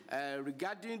that.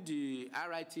 Regarding the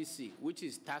RITC, which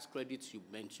is tax credits you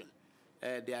mentioned,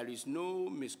 there is no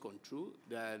miscontrol.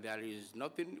 There is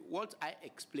nothing. What I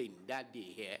explained that day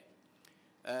here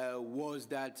was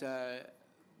that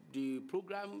the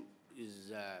program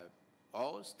is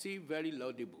all still very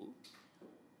laudable,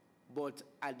 but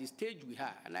at the stage we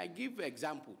are, and I give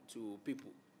example to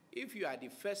people. If you are the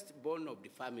firstborn of the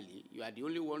family, you are the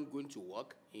only one going to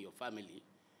work in your family,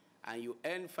 and you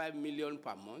earn 5 million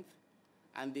per month,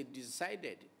 and they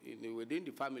decided within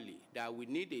the family that we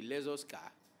need a Lexus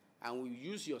car, and we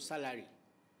use your salary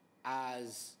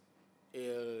as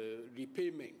a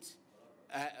repayment,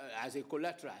 as a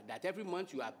collateral, that every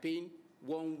month you are paying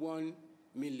 1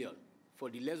 million for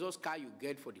the Lexus car you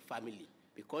get for the family,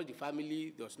 because the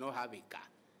family does not have a car,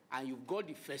 and you've got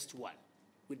the first one.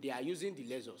 They are using the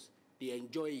Lexus, they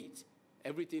enjoy it,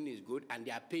 everything is good, and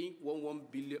they are paying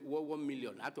 1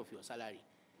 million out of your salary.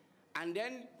 And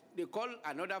then they call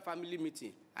another family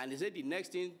meeting, and they say the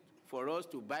next thing for us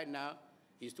to buy now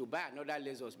is to buy another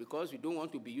Lexus, because we don't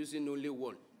want to be using only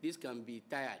one. This can be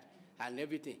tired and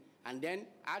everything. And then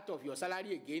out of your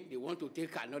salary again, they want to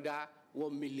take another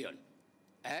 1 million,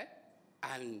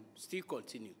 and still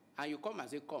continue. And you come and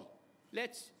say, come,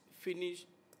 let's finish.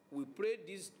 We pray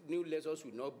this new Lexus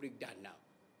will not break down now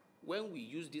when we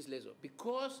use this Lexus,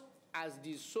 because as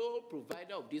the sole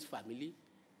provider of this family,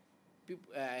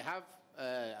 I have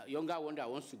a younger one that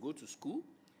wants to go to school.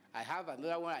 I have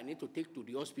another one I need to take to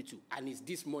the hospital, and it's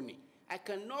this morning. I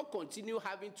cannot continue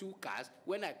having 2 cars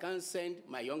when I can't send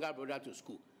my younger brother to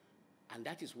school. And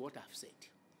that is what I've said.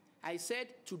 I said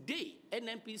today,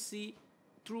 NNPC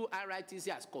through RITC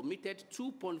has committed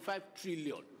 2.5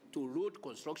 trillion to road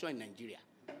construction in Nigeria.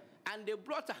 And they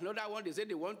brought another one. They said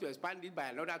they want to expand it by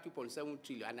another 2.7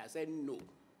 trillion. And I said, no,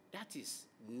 that is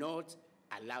not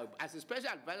allowed. As a special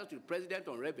advisor to the president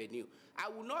on revenue, I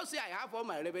will not say I have all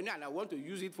my revenue and I want to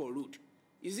use it for road.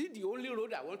 Is it the only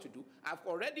road I want to do? I've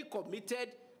already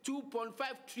committed 2.5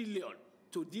 trillion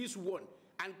to this one.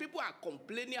 And people are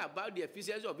complaining about the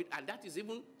efficiency of it, and that is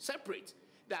even separate.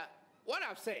 That what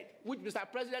I've said, which Mr.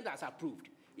 President has approved,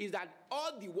 is that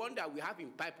all the one that we have in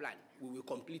pipeline, we will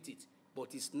complete it.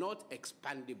 But it's not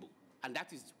expandable. And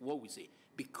that is what we say.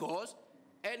 Because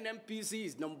NNPC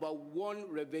is #1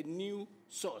 revenue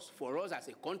source for us as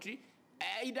a country,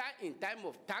 either in time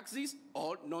of taxes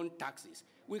or non-taxes.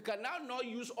 We can now not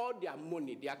use all their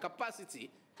money, their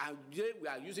capacity, and we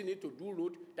are using it to do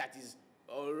road that is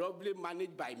roughly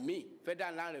managed by me,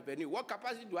 Federal Land Revenue. What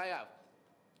capacity do I have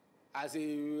as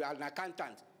an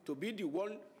accountant to be the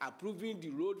one approving the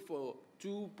road for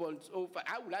 2.05?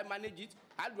 How will I manage it?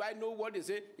 How do I know what they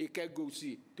say? It can go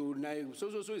see to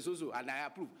so, and I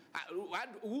approve.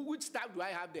 Which staff do I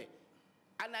have there?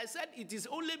 And I said it is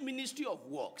only Ministry of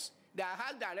Works that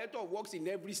has director of works in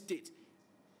every state.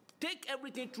 take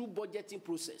everything through budgeting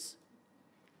process.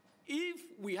 If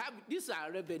we have, this is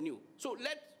our revenue, so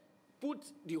let's put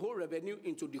the whole revenue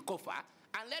into the coffer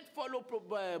and let's follow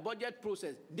budget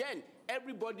process. Then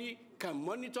everybody can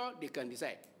monitor, they can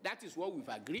decide. That is what we've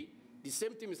agreed. The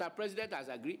same thing Mr. President has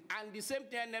agreed, and the same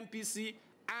thing NMPC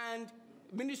and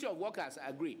Ministry of Work has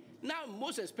agreed. Now,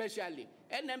 most especially,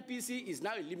 NMPC is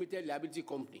now a limited liability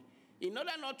company. In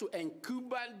order not to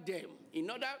incubate them, in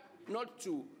order not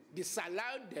to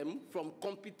disallow them from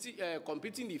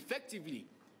competing effectively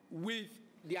with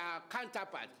their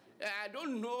counterpart, I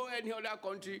don't know any other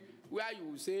country where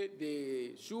you say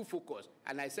they should focus.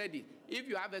 And I said it, if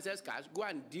you have excess cash, go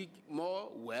and dig more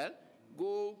well,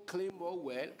 go clean more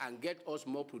well, and get us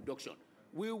more production.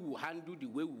 We will handle the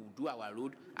way we will do our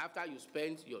road after you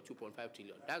spend your 2.5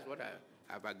 trillion. That's what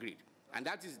I have agreed. And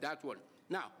that is that one.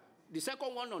 Now, the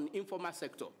second one on informal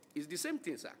sector is the same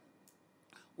thing, sir.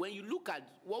 When you look at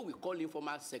what we call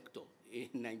informal sector in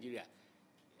Nigeria,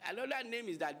 another name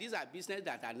is that these are businesses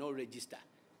that are not registered.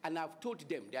 And I've told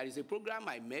them, there is a program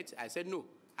I met. I said, no,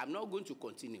 I'm not going to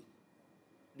continue.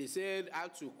 They said how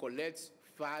to collect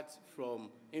fat from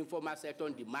informal sector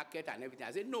in the market and everything.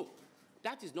 I said, no,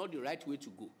 that is not the right way to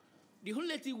go. The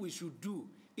only thing we should do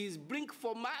is bring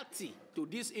formality to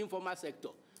this informal sector.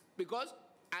 Because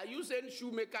are you saying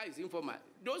shoemaker is informal?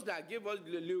 Those that gave us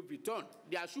the Louis Vuitton,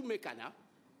 they are shoemaker now.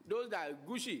 Those that are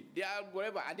Gucci, they are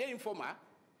whatever. Are they informal?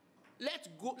 Let's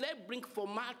bring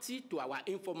formality to our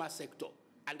informal sector.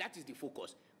 And that is the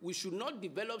focus. We should not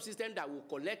develop systems that will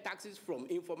collect taxes from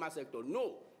informal sector.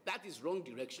 No, that is wrong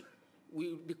direction.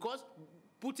 Because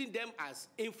putting them as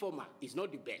informal is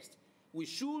not the best. We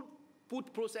should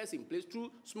put process in place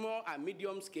through small and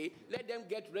medium scale, let them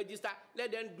get registered,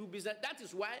 let them do business. That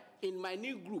is why in my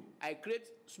new group, I create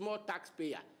small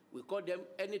taxpayer. We call them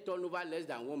any turnover less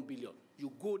than 1 billion.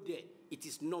 You go there, it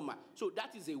is normal. So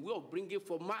that is a way of bringing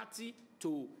formality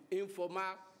to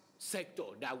informal sector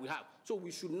that we have. So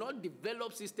we should not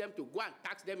develop system to go and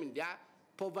tax them in their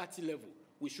poverty level.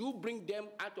 We should bring them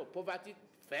out of poverty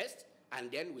first,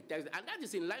 and then we tax them. And that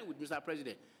is in line with Mr.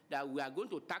 President, that we are going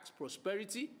to tax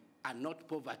prosperity and not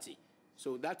poverty.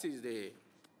 So that is the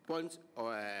point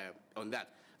on that.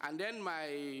 And then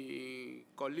my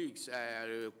colleagues,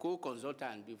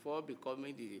 co-consultant before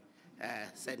becoming the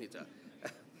senator,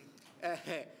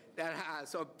 there are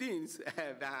some things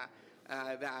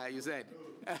that you said.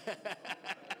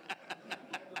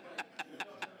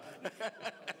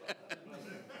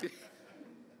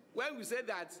 When we say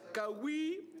that, can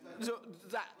we? So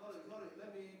that.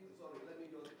 Let me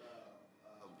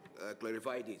just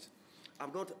clarify this.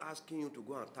 I'm not asking you to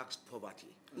go and tax poverty.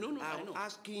 No, I'm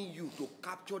asking you to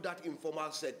capture that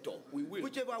informal sector. We will.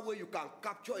 Whichever way you can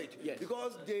capture it. Yes.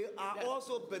 Because they are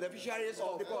also beneficiaries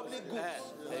of the public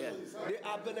goods. They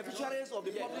are beneficiaries of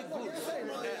the public goods.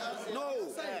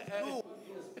 No.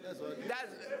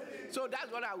 So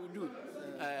that's what I will do.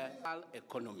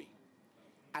 Economy.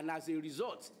 And as a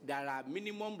result, there are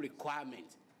minimum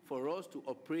requirements for us to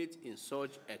operate in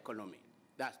such economy.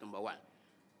 That's number one.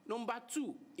 Number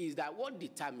two is that what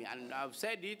determines, and I've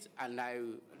said it, and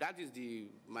that is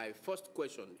my first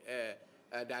question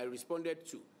that I responded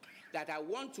to, that I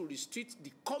want to restrict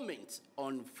the comments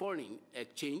on foreign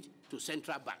exchange to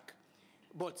central bank.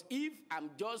 But if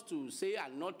I'm just to say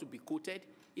and not to be quoted,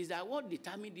 is that what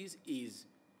determines this is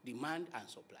demand and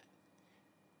supply.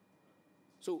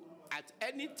 So at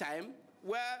any time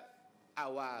where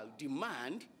our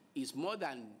demand is more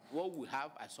than what we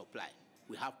have as supply,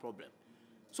 we have problem.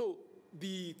 So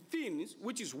the things,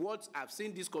 which is what I've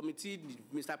seen this committee,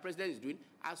 Mr. President, is doing,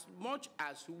 as much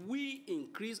as we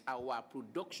increase our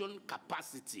production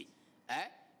capacity,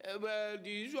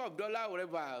 the issue of dollar,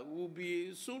 whatever, will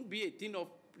soon be a thing of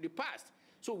the past.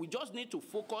 So we just need to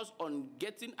focus on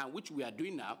getting, and which we are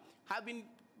doing now, having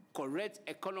correct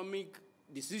economic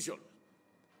decision.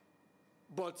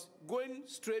 But going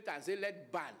straight and say, let's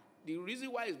ban. The reason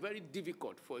why it's very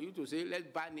difficult for you to say, let's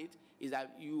ban it, is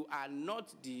that you are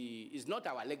not it's not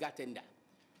our legal tender.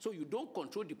 So you don't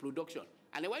control the production.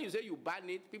 And then when you say you ban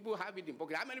it, people have it in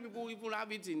pocket. How many people even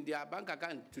have it in their bank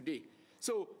account today?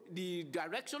 So the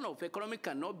direction of economy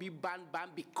cannot be banned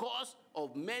because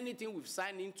of many things we've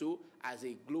signed into as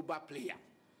a global player.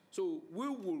 So we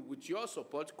will, with your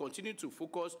support, continue to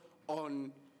focus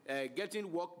on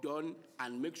getting work done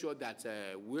and make sure that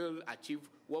we'll achieve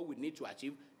what we need to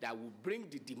achieve, that will bring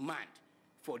the demand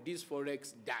for this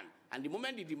forex down. And the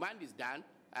moment the demand is down,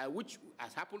 which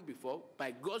has happened before,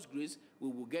 by God's grace, we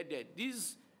will get there.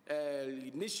 This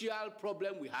initial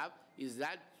problem we have is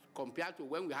that compared to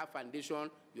when we have foundation,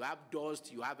 you have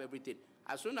dust, you have everything.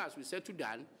 As soon as we settle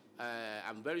down,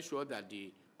 I'm very sure that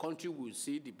the country will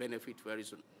see the benefit very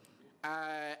soon.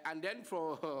 And then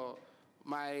for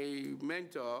my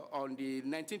mentor on the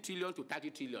 19 trillion to 30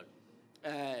 trillion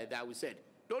that we said,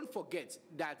 don't forget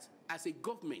that as a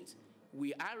government,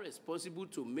 we are responsible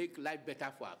to make life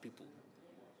better for our people.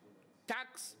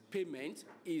 Tax payment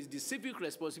is the civic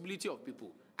responsibility of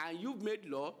people, and you've made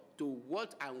law to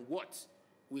what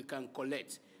we can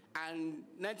collect. And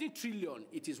 19 trillion,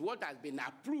 it is what has been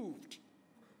approved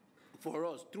for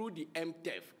us through the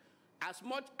MTEF. As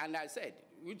much, and I said,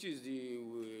 which is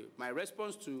my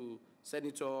response to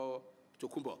Senator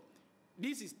Tokumbo,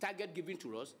 this is target given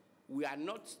to us. We are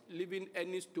not leaving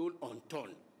any stone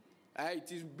unturned.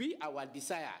 It will be our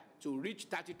desire to reach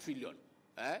 30 trillion.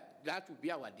 That would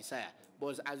be our desire.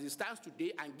 But as it stands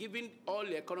today, and given all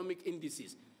the economic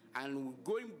indices, and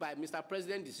going by Mr.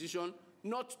 President's decision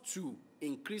not to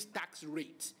increase tax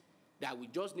rates, that we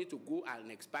just need to go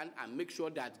and expand and make sure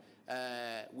that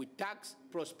we tax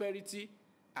prosperity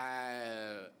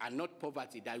and not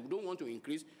poverty, that we don't want to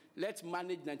increase. Let's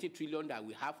manage 19 trillion that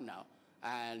we have now,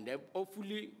 and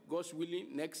hopefully, God's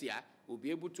willing, next year, we'll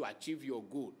be able to achieve your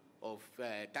goal of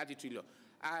 30 trillion.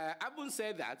 Having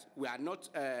said that, we are not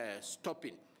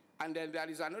stopping. And then there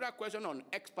is another question on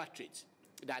expatriates,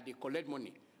 that they collect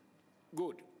money.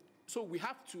 Good. So we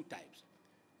have two types.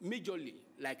 Majorly,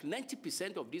 like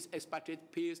 90% of these expatriates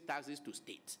pays taxes to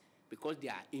states because they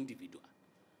are individual.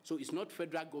 So it's not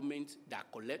federal government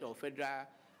that collect, or federal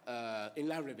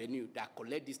inland revenue that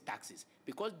collect these taxes,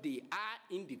 because they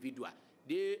are individual.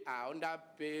 They are under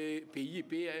pay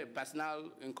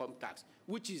personal income tax,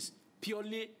 which is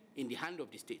purely in the hand of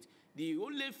the state. The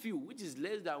only few, which is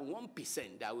less than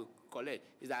 1% that we collect,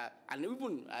 is that, and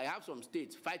even I have some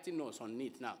states fighting us on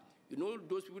it now. You know,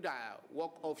 those people that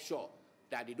work offshore,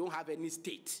 that they don't have any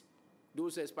state,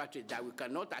 those expatriates that we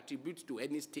cannot attribute to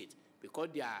any state because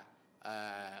they are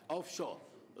offshore.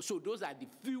 So those are the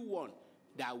few ones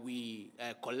that we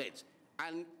collect.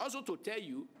 And also to tell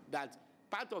you that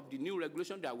part of the new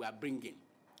regulation that we are bringing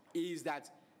is that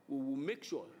we will make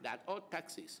sure that all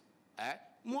taxes,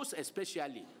 most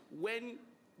especially when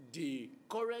the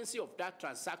currency of that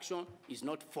transaction is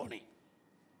not foreign,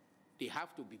 they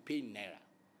have to be paid in naira.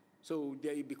 So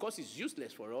because it's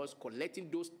useless for us collecting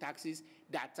those taxes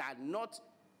that are not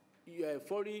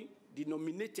foreign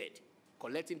denominated,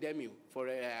 collecting them in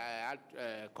foreign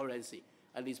currency.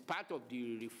 And it's part of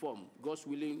the reform, God's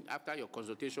willing, after your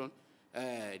consultation,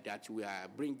 that we are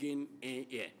bringing in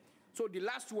here. So the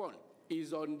last one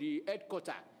is on the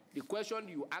headquarter. The question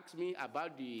you asked me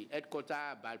about the headquarter,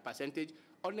 about percentage,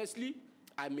 honestly,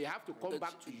 I may have to come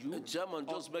back to you. Chairman,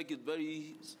 just make it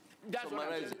very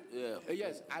summarizing. Yeah.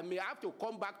 Yes, I may have to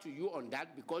come back to you on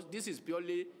that, because this is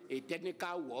purely a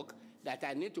technical work that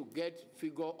I need to get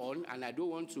figure on, and I don't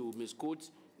want to misquote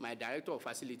my director of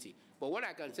facility. But what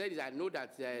I can say is I know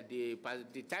that the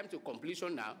time to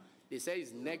completion now, they say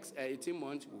is next 18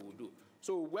 months we will do.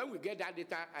 So when we get that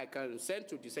data, I can send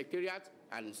to the Secretariat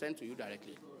and send to you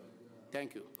directly.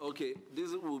 Thank you. Okay,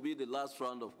 this will be the last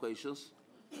round of questions.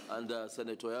 And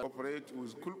Senator, operate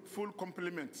with full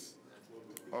complements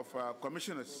of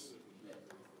commissioners.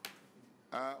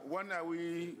 When are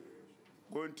we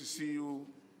going to see you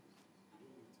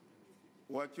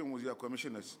working with your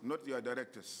commissioners, not your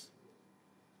directors?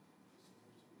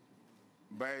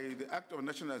 By the Act of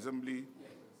National Assembly,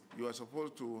 you are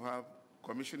supposed to have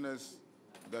commissioners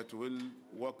that will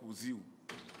work with you.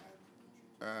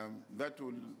 That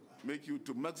will make you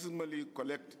to maximally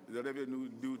collect the revenue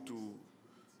due to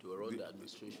around the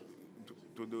administration,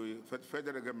 to the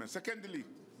federal government. Secondly,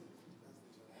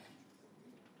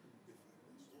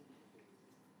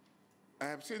 I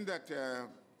have seen that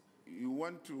you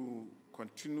want to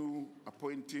continue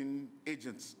appointing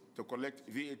agents to collect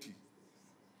VAT.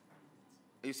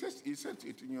 You said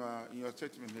it in your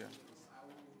statement here.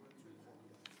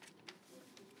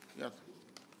 Yes.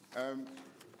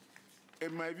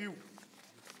 In my view,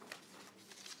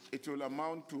 it will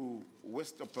amount to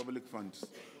waste of public funds,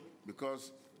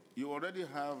 because you already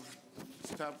have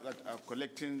staff that are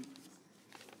collecting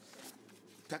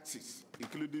taxes,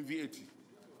 including VAT.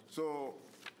 So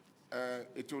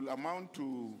it will amount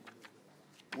to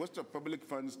waste of public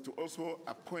funds to also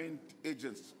appoint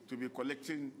agents to be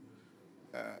collecting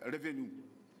revenue,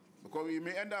 because we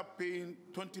may end up paying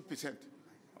 20%,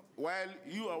 while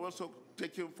you are also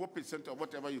taking 4% of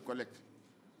whatever you collect.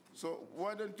 So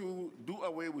why don't you do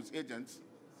away with agents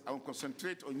and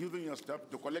concentrate on using your staff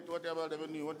to collect whatever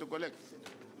revenue you want to collect?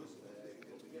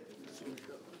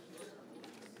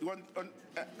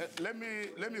 Let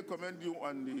me commend you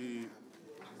on the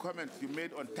comment you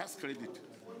made on tax credit.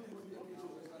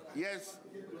 Yes,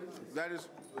 there is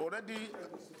already,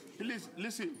 please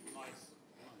listen.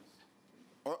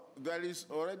 There is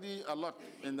already a lot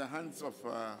in the hands of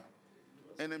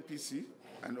NMPC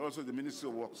and also the Ministry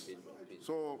of Works.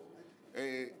 So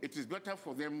it is better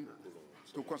for them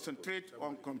to concentrate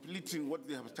on completing what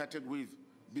they have started with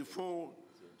before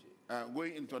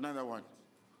going into another one.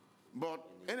 But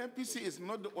NMPC is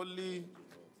not the only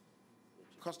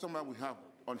customer we have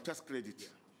on tax credit.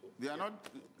 They are not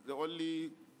the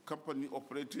only company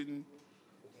operating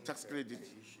tax credit.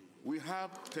 We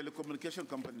have telecommunication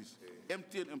companies,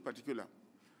 MTN in particular.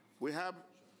 We have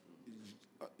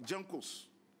Junkos.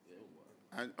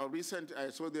 And recently I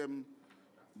saw them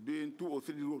doing 2 or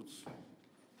 3 roads.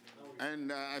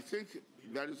 And I think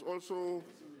there is also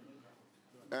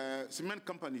cement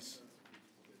companies.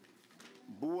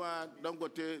 Bua,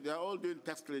 Dangote, they are all doing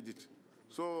tax credit.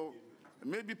 So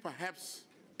maybe perhaps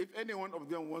if any one of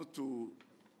them wants to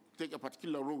take a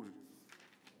particular road,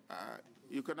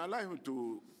 you can allow him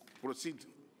to proceed,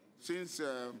 since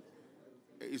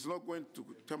it's not going to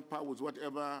tamper with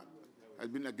whatever has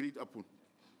been agreed upon.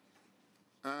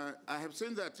 I have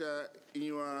seen that in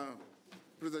your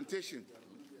presentation,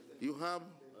 you have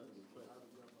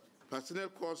personnel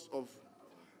costs of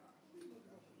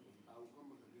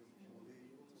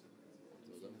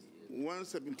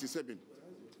 $177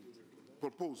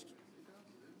 proposed,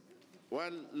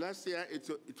 while last year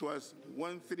it was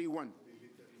 131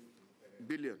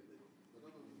 billion.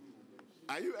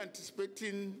 Are you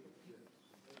anticipating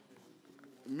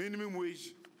minimum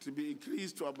wage to be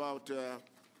increased to about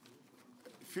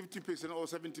 50% or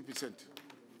 70%?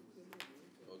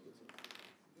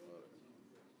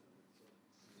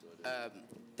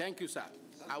 Thank you, sir.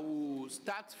 I will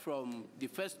start from the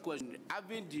first question.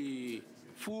 Having the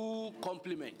full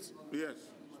complement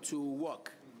to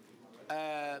work.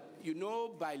 You know,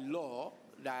 by law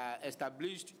that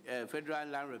established Federal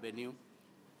Land Revenue,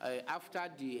 after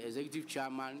the executive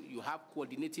chairman, you have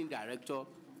coordinating director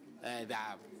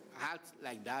that acts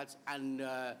like that, and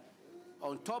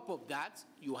on top of that,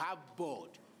 you have board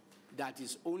that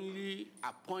is only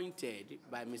appointed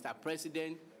by Mr.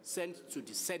 President, sent to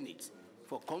the Senate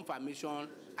for confirmation,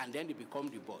 and then they become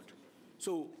the board.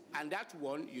 So, and that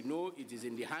one, you know, it is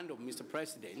in the hand of Mr.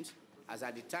 President, as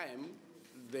at the time,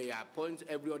 they appoint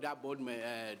every other board,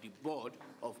 the board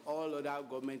of all other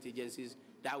government agencies,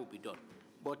 that will be done.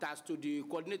 But as to the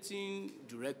coordinating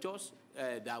directors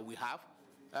that we have,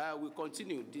 we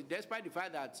continue. Despite the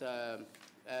fact that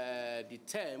the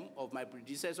term of my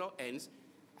predecessor ends,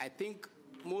 I think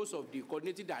most of the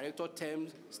coordinating director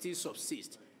terms still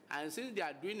subsist. And since they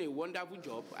are doing a wonderful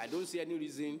job, I don't see any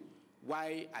reason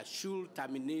why I should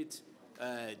terminate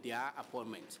their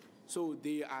appointment. So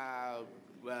they are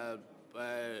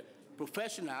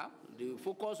professional, they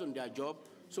focus on their job,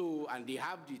 so, and they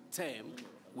have the term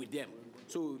with them.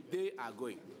 So they are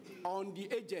going. On the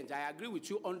agent, I agree with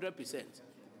you 100%.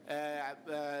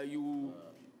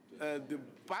 The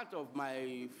part of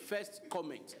my first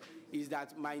comment is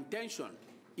that my intention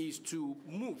is to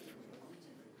move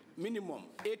minimum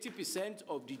 80%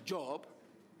 of the job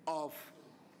of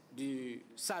the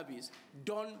service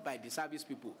done by the service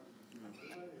people.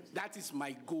 That is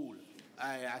my goal,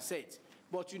 I said.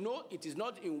 But you know, it is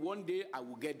not in one day I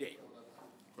will get there.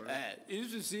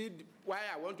 You see why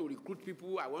I want to recruit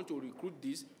people, I want to recruit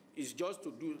this, is just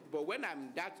to do, but when I'm in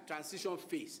that transition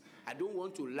phase, I don't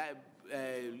want to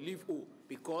leave all,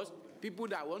 because people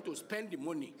that want to spend the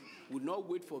money will not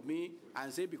wait for me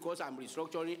and say because I'm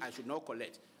restructuring, I should not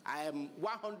collect. I am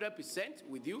 100%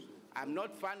 with you. I'm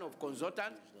not fan of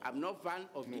consultant. I'm not fan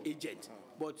of the agent.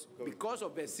 But because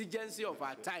of the exigency of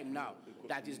our time now,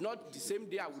 that is not the same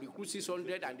day I will recruit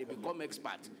 600 and they become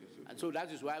experts. And so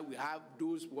that is why we have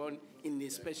those one in a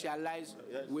specialized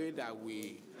way that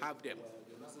we have them.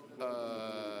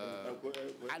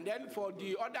 And then for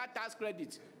the other tax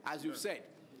credits, as you said,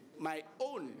 my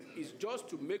own is just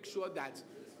to make sure that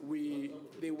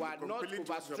they were not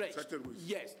overstretched.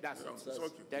 Yes, that's it.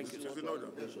 Thank you.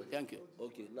 Thank you.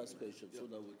 Okay, last question so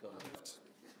that we can.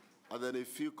 And then a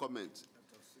few comments.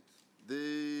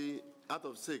 Out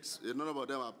of 6, none of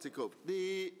them have taken up.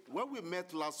 When we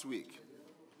met last week,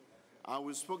 and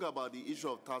we spoke about the issue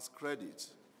of tax credit,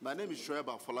 my name is Shoaib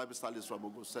Afolabi Salis from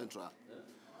Ogun Central.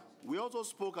 We also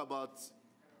spoke about,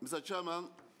 Mr. Chairman,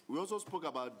 we also spoke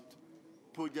about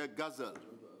Project Gazelle.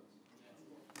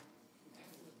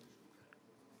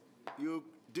 You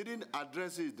didn't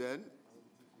address it then.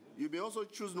 You may also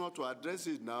choose not to address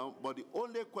it now, but the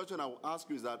only question I will ask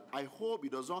you is that I hope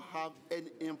it does not have any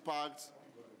impact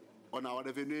on our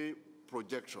revenue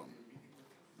projection.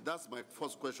 That's my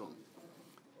first question.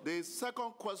 The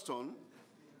second question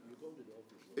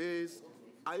is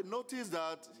I noticed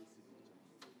that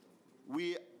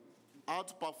we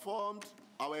outperformed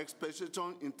our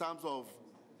expectation in terms of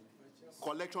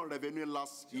collection revenue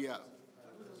last year.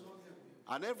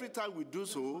 And every time we do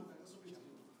so,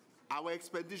 our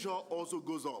expenditure also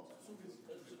goes up.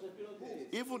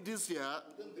 Even this year,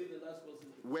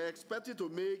 we're expected to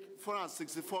make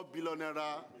 464 billion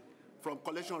naira from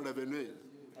collection revenue.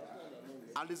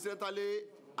 And incidentally,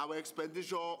 our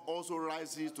expenditure also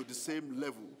rises to the same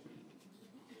level.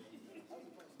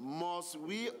 Must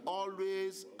we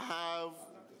always have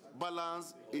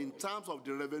balance in terms of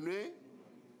the revenue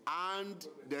and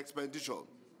the expenditure?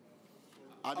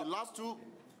 And the last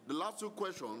two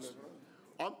questions,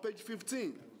 on page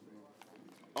 15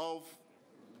 of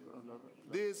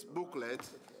this booklet,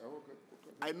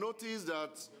 I noticed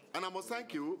that, and I must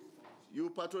thank you,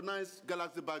 you patronized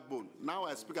Galaxy Backbone. Now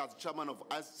I speak as chairman of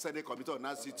Senate Committee on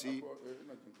ICT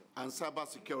and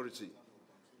Cybersecurity.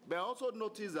 But I also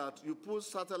noticed that you put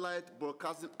satellite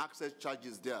broadcasting access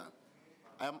charges there.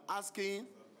 I am asking,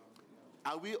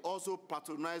 are we also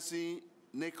patronizing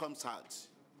NACOMSAT,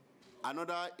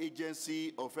 another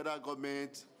agency of federal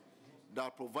government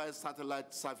that provides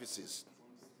satellite services?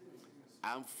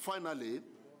 And finally,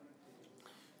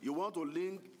 you want to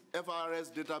link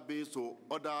FIRS database to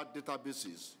other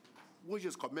databases, which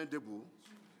is commendable,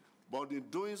 but in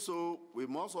doing so, we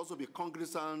must also be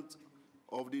cognizant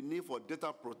of the need for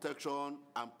data protection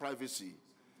and privacy,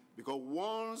 because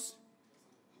once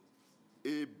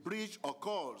a breach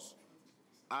occurs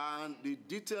and the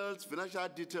details, financial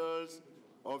details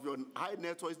of your high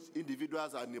net worth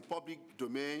individuals are in the public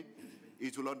domain,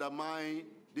 it will undermine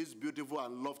these beautiful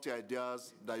and lofty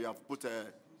ideas that you have put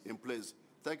in place.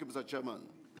 Thank you, Mr. Chairman.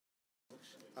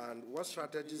 And what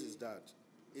strategies is that?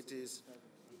 It is,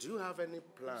 do you have any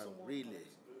plan, really,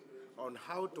 on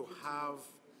how to have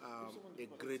a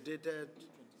gradated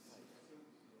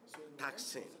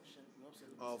taxing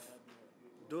of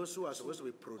those who are supposed to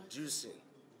be producing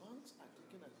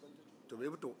to be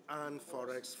able to earn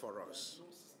forex for us?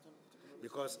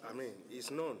 Because, I mean,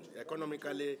 it's known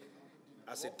economically,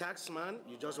 as a taxman,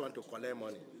 you just want to collect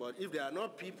money. But if there are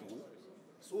not people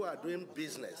who are doing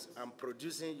business and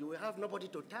producing, you will have nobody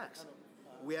to tax.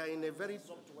 We are in a very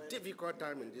difficult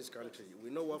time in this country.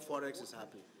 We know what forex is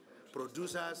happening.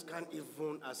 Producers can't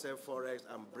even accept forex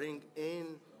and bring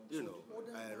in,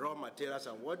 raw materials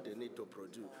and what they need to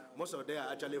produce. Most of them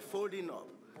are actually folding up.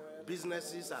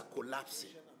 Businesses are collapsing.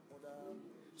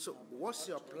 So what's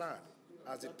your plan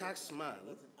as a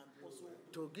taxman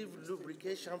to give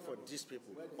lubrication for these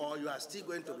people? Or you are still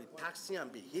going to be taxing and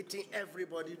be hitting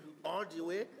everybody all the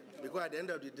way? Because at the end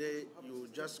of the day, you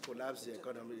just collapse the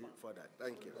economy for that.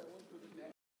 Thank you.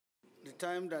 The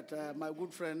time that my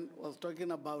good friend was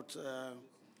talking about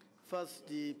first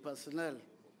the personnel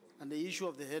and the issue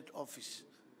of the head office.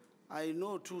 I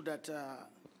know too that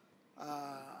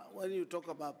when you talk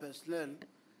about personnel,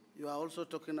 you are also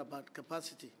talking about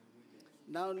capacity.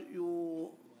 Now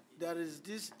there is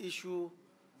this issue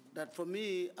that for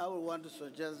me, I would want to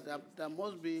suggest that there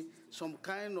must be some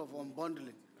kind of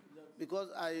unbundling,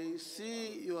 because I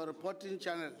see your reporting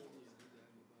channel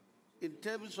in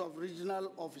terms of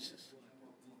regional offices.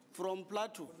 From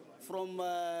Plateau, from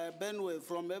Benue,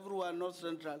 from everywhere, North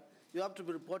Central, you have to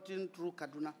be reporting through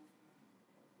Kaduna.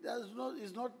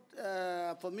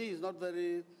 For me, it's not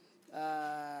very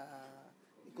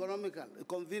economical,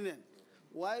 convenient.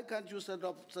 Why can't you set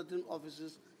up certain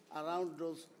offices around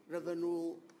those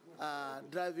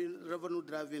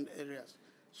revenue-driving areas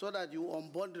so that you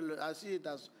unbundle? I see it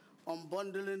as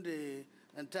unbundling the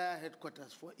entire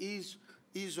headquarters for ease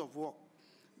of work.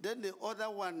 Then the other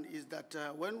one is that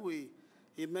when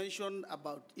he mentioned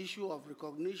about issue of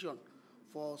recognition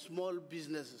for small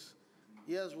businesses.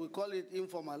 Yes, we call it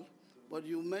informal, but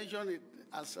you mention it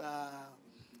as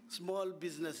small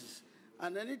businesses.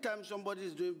 And anytime somebody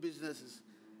is doing businesses,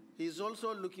 he's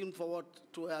also looking forward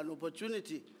to an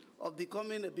opportunity of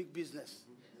becoming a big business.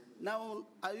 Now,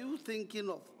 are you thinking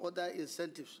of other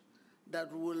incentives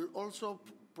that will also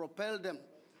propel them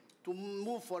to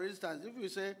move? For instance, if you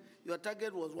say your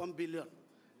target was 1 billion,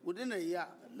 within a year,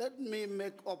 let me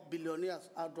make up billionaires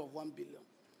out of 1 billion.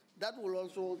 That will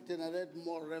also generate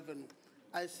more revenue.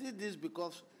 I see this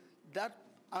because that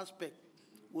aspect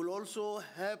will also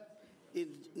help in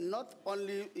not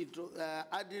only into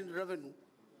adding revenue,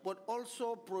 but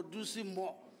also producing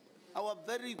more. Our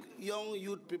very young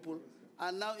youth people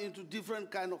are now into different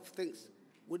kind of things.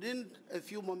 Within a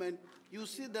few moments, you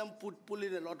see them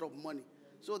pulling a lot of money.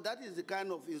 So that is the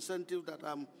kind of incentive that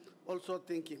I'm also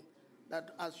thinking,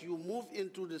 that as you move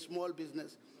into the small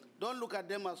business, don't look at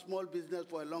them as small business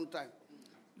for a long time.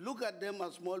 Look at them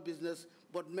as small business,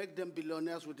 but make them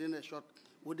billionaires within a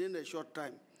short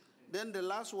time. Then the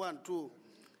last one too.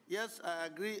 Yes, I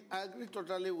agree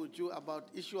totally with you about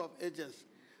issue of agents.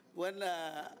 When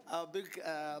our big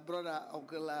brother,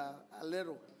 Uncle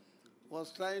Alero,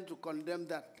 was trying to condemn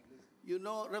that, you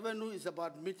know, revenue is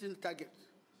about meeting targets.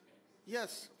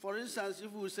 Yes, for instance,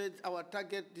 if we said our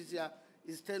target this year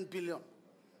is 10 billion,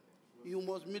 you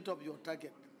must meet up your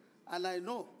target. And I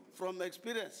know from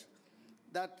experience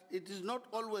that it is not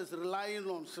always relying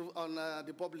on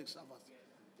the public servants.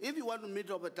 If you want to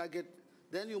meet up a target,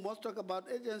 then you must talk about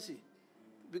agency.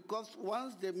 Because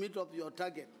once they meet up your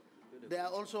target, they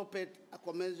are also paid a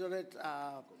commensurate.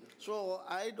 So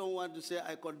I don't want to say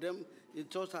I condemn in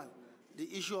total the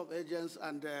issue of agents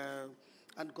and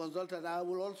consultants. I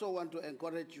will also want to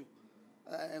encourage you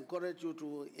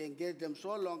to engage them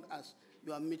so long as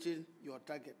you are meeting your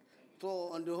target.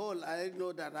 So on the whole, I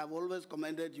know that I've always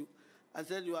commended you. I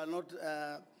said you are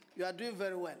doing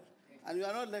very well, and you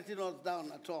are not letting us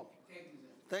down at all.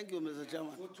 Thank you, Mr.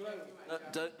 Chairman.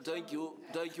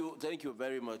 Thank you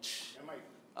very much.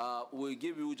 We'll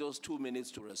give you just 2 minutes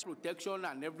to respond. Protection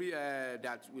and every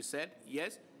that we said,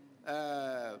 yes,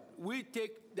 we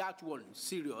take that one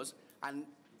serious, and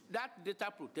that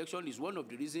data protection is one of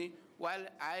the reasons why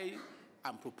I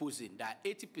am proposing that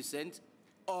 80%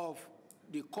 of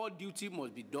the core duty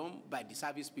must be done by the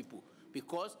service people,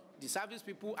 because the service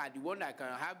people are the one that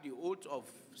can have the oath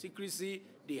of secrecy.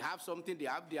 They have something, they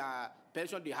have their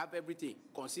pension, they have everything.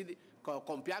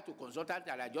 Compared to consultants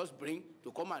that I just bring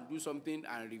to come and do something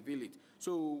and reveal it.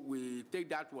 So we take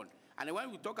that one. And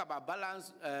when we talk about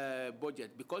balanced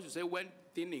budget, because you say when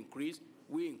things increase,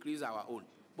 we increase our own.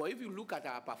 But if you look at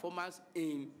our performance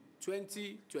in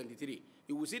 2023,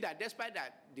 you will see that despite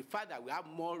the fact that we have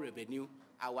more revenue,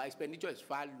 our expenditure is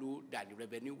far low than the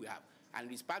revenue we have.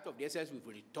 And it's part of the excess we've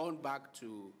returned back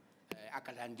to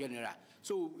Accountant General.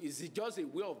 So it's just a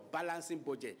way of balancing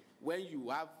budget. When you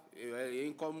have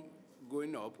income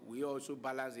going up, we also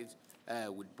balance it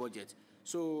with budget.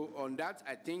 So on that,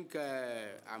 I think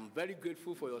I'm very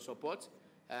grateful for your support,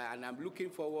 and I'm looking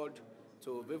forward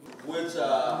to... Which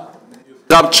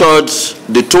captured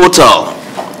the total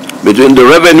between the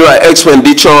revenue and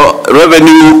expenditure.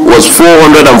 Revenue was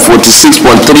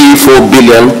 446.34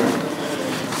 billion.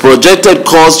 Projected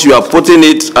cost, you are putting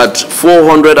it at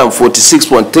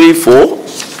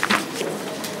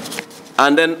 446.34.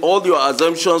 And then all your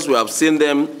assumptions, we have seen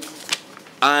them.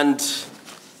 And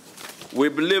we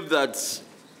believe that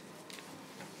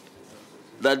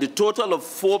the total of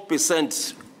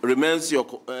 4% remains your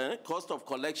cost of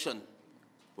collection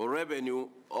for revenue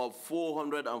of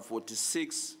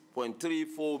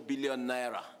 446.34 billion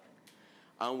naira.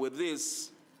 And with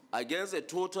this, against a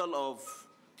total of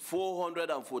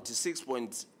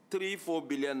 446.34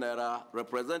 billion naira,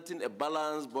 representing a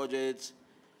balanced budget,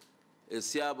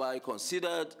 is hereby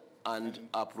considered and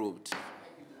approved.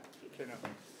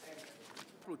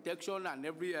 Protection and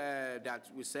every that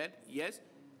we said, yes,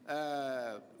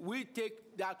 we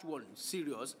take that one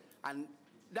serious, and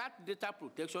that data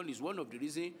protection is one of the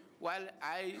reasons why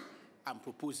I am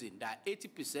proposing that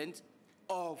 80%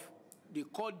 of the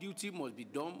core duty must be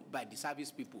done by the service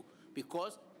people,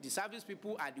 because the service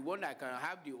people are the one that can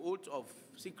have the oath of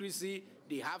secrecy.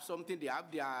 They have something, they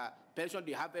have their pension,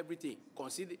 they have everything.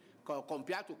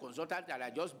 Compared to consultants that I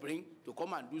just bring to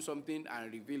come and do something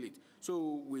and reveal it.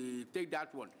 So we take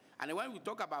that one. And when we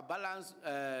talk about balanced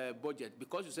budget,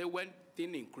 because you say when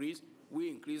things increase, we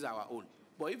increase our own.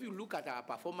 But if you look at our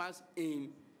performance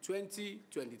in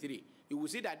 2023, you will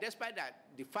see that despite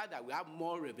the fact that we have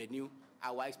more revenue,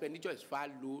 our expenditure is far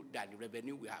low than the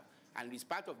revenue we have. And it's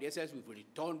part of the excess we've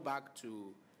returned back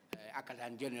to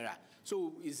Accountant General.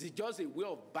 So it's just a way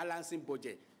of balancing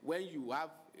budget. When you have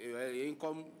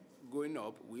income going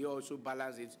up, we also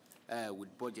balance it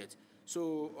with budget.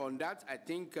 So on that, I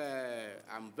think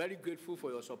I'm very grateful for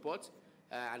your support,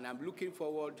 and I'm looking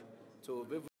forward to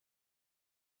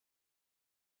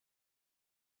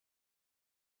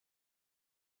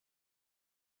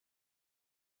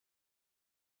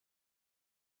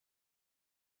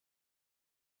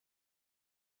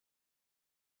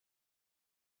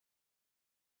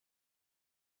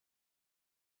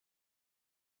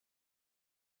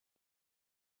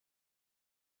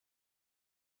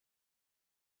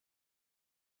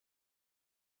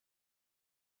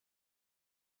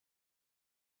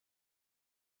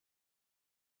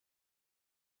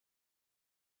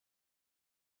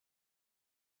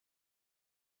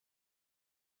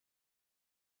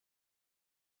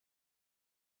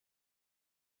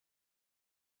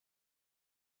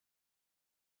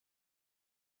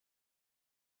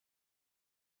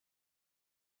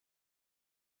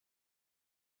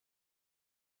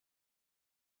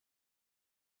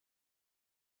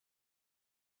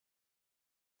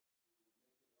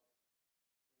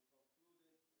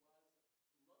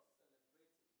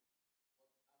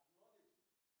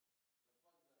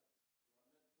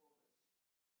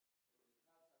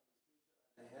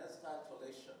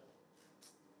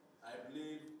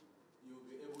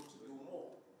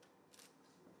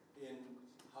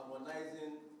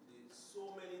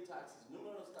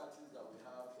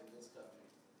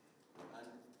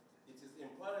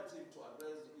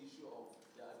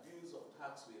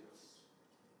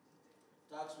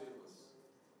tax waivers,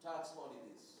 tax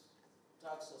holidays,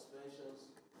 tax suspensions,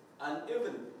 and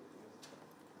even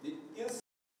the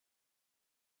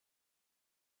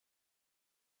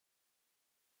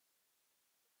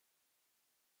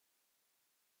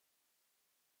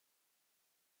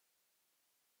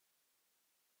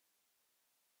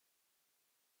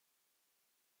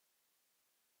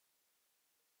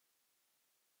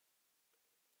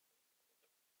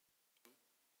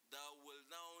that will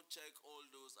now check all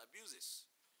those abuses.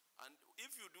 And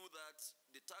if you do that,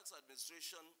 the tax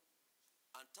administration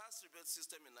and tax rebate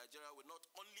system in Nigeria will not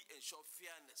only ensure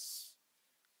fairness,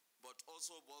 but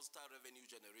also bolster revenue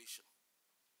generation.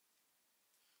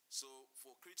 So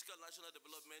for critical national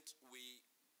development, we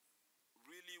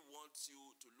really want you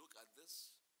to look at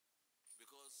this,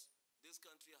 because this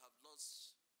country have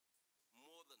lost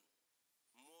more than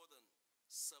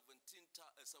 17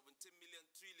 million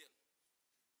trillion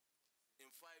in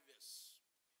 5 years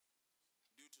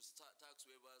due to tax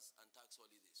waivers and tax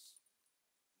holidays.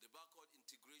 The backward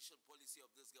integration policy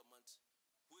of this government,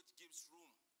 which gives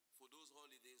room for those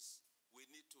holidays, we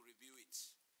need to review it.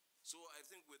 So I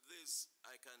think with this,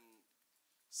 I can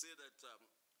say that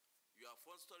you are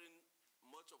fostering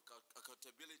much of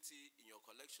accountability in your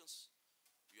collections.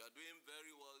 You are doing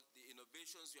very well. The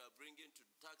innovations you are bringing to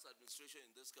the tax administration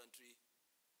in this country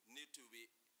need to be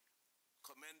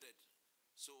commended.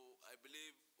 So I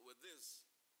believe with this,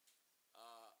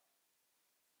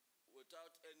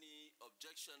 without any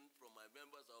objection from my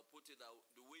members, I'll put it out.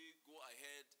 Do we go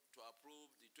ahead to approve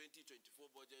the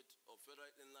 2024 budget of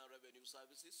Federal Inland Revenue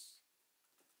Services?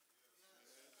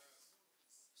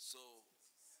 Yes. So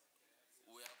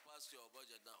we are past your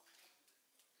budget now.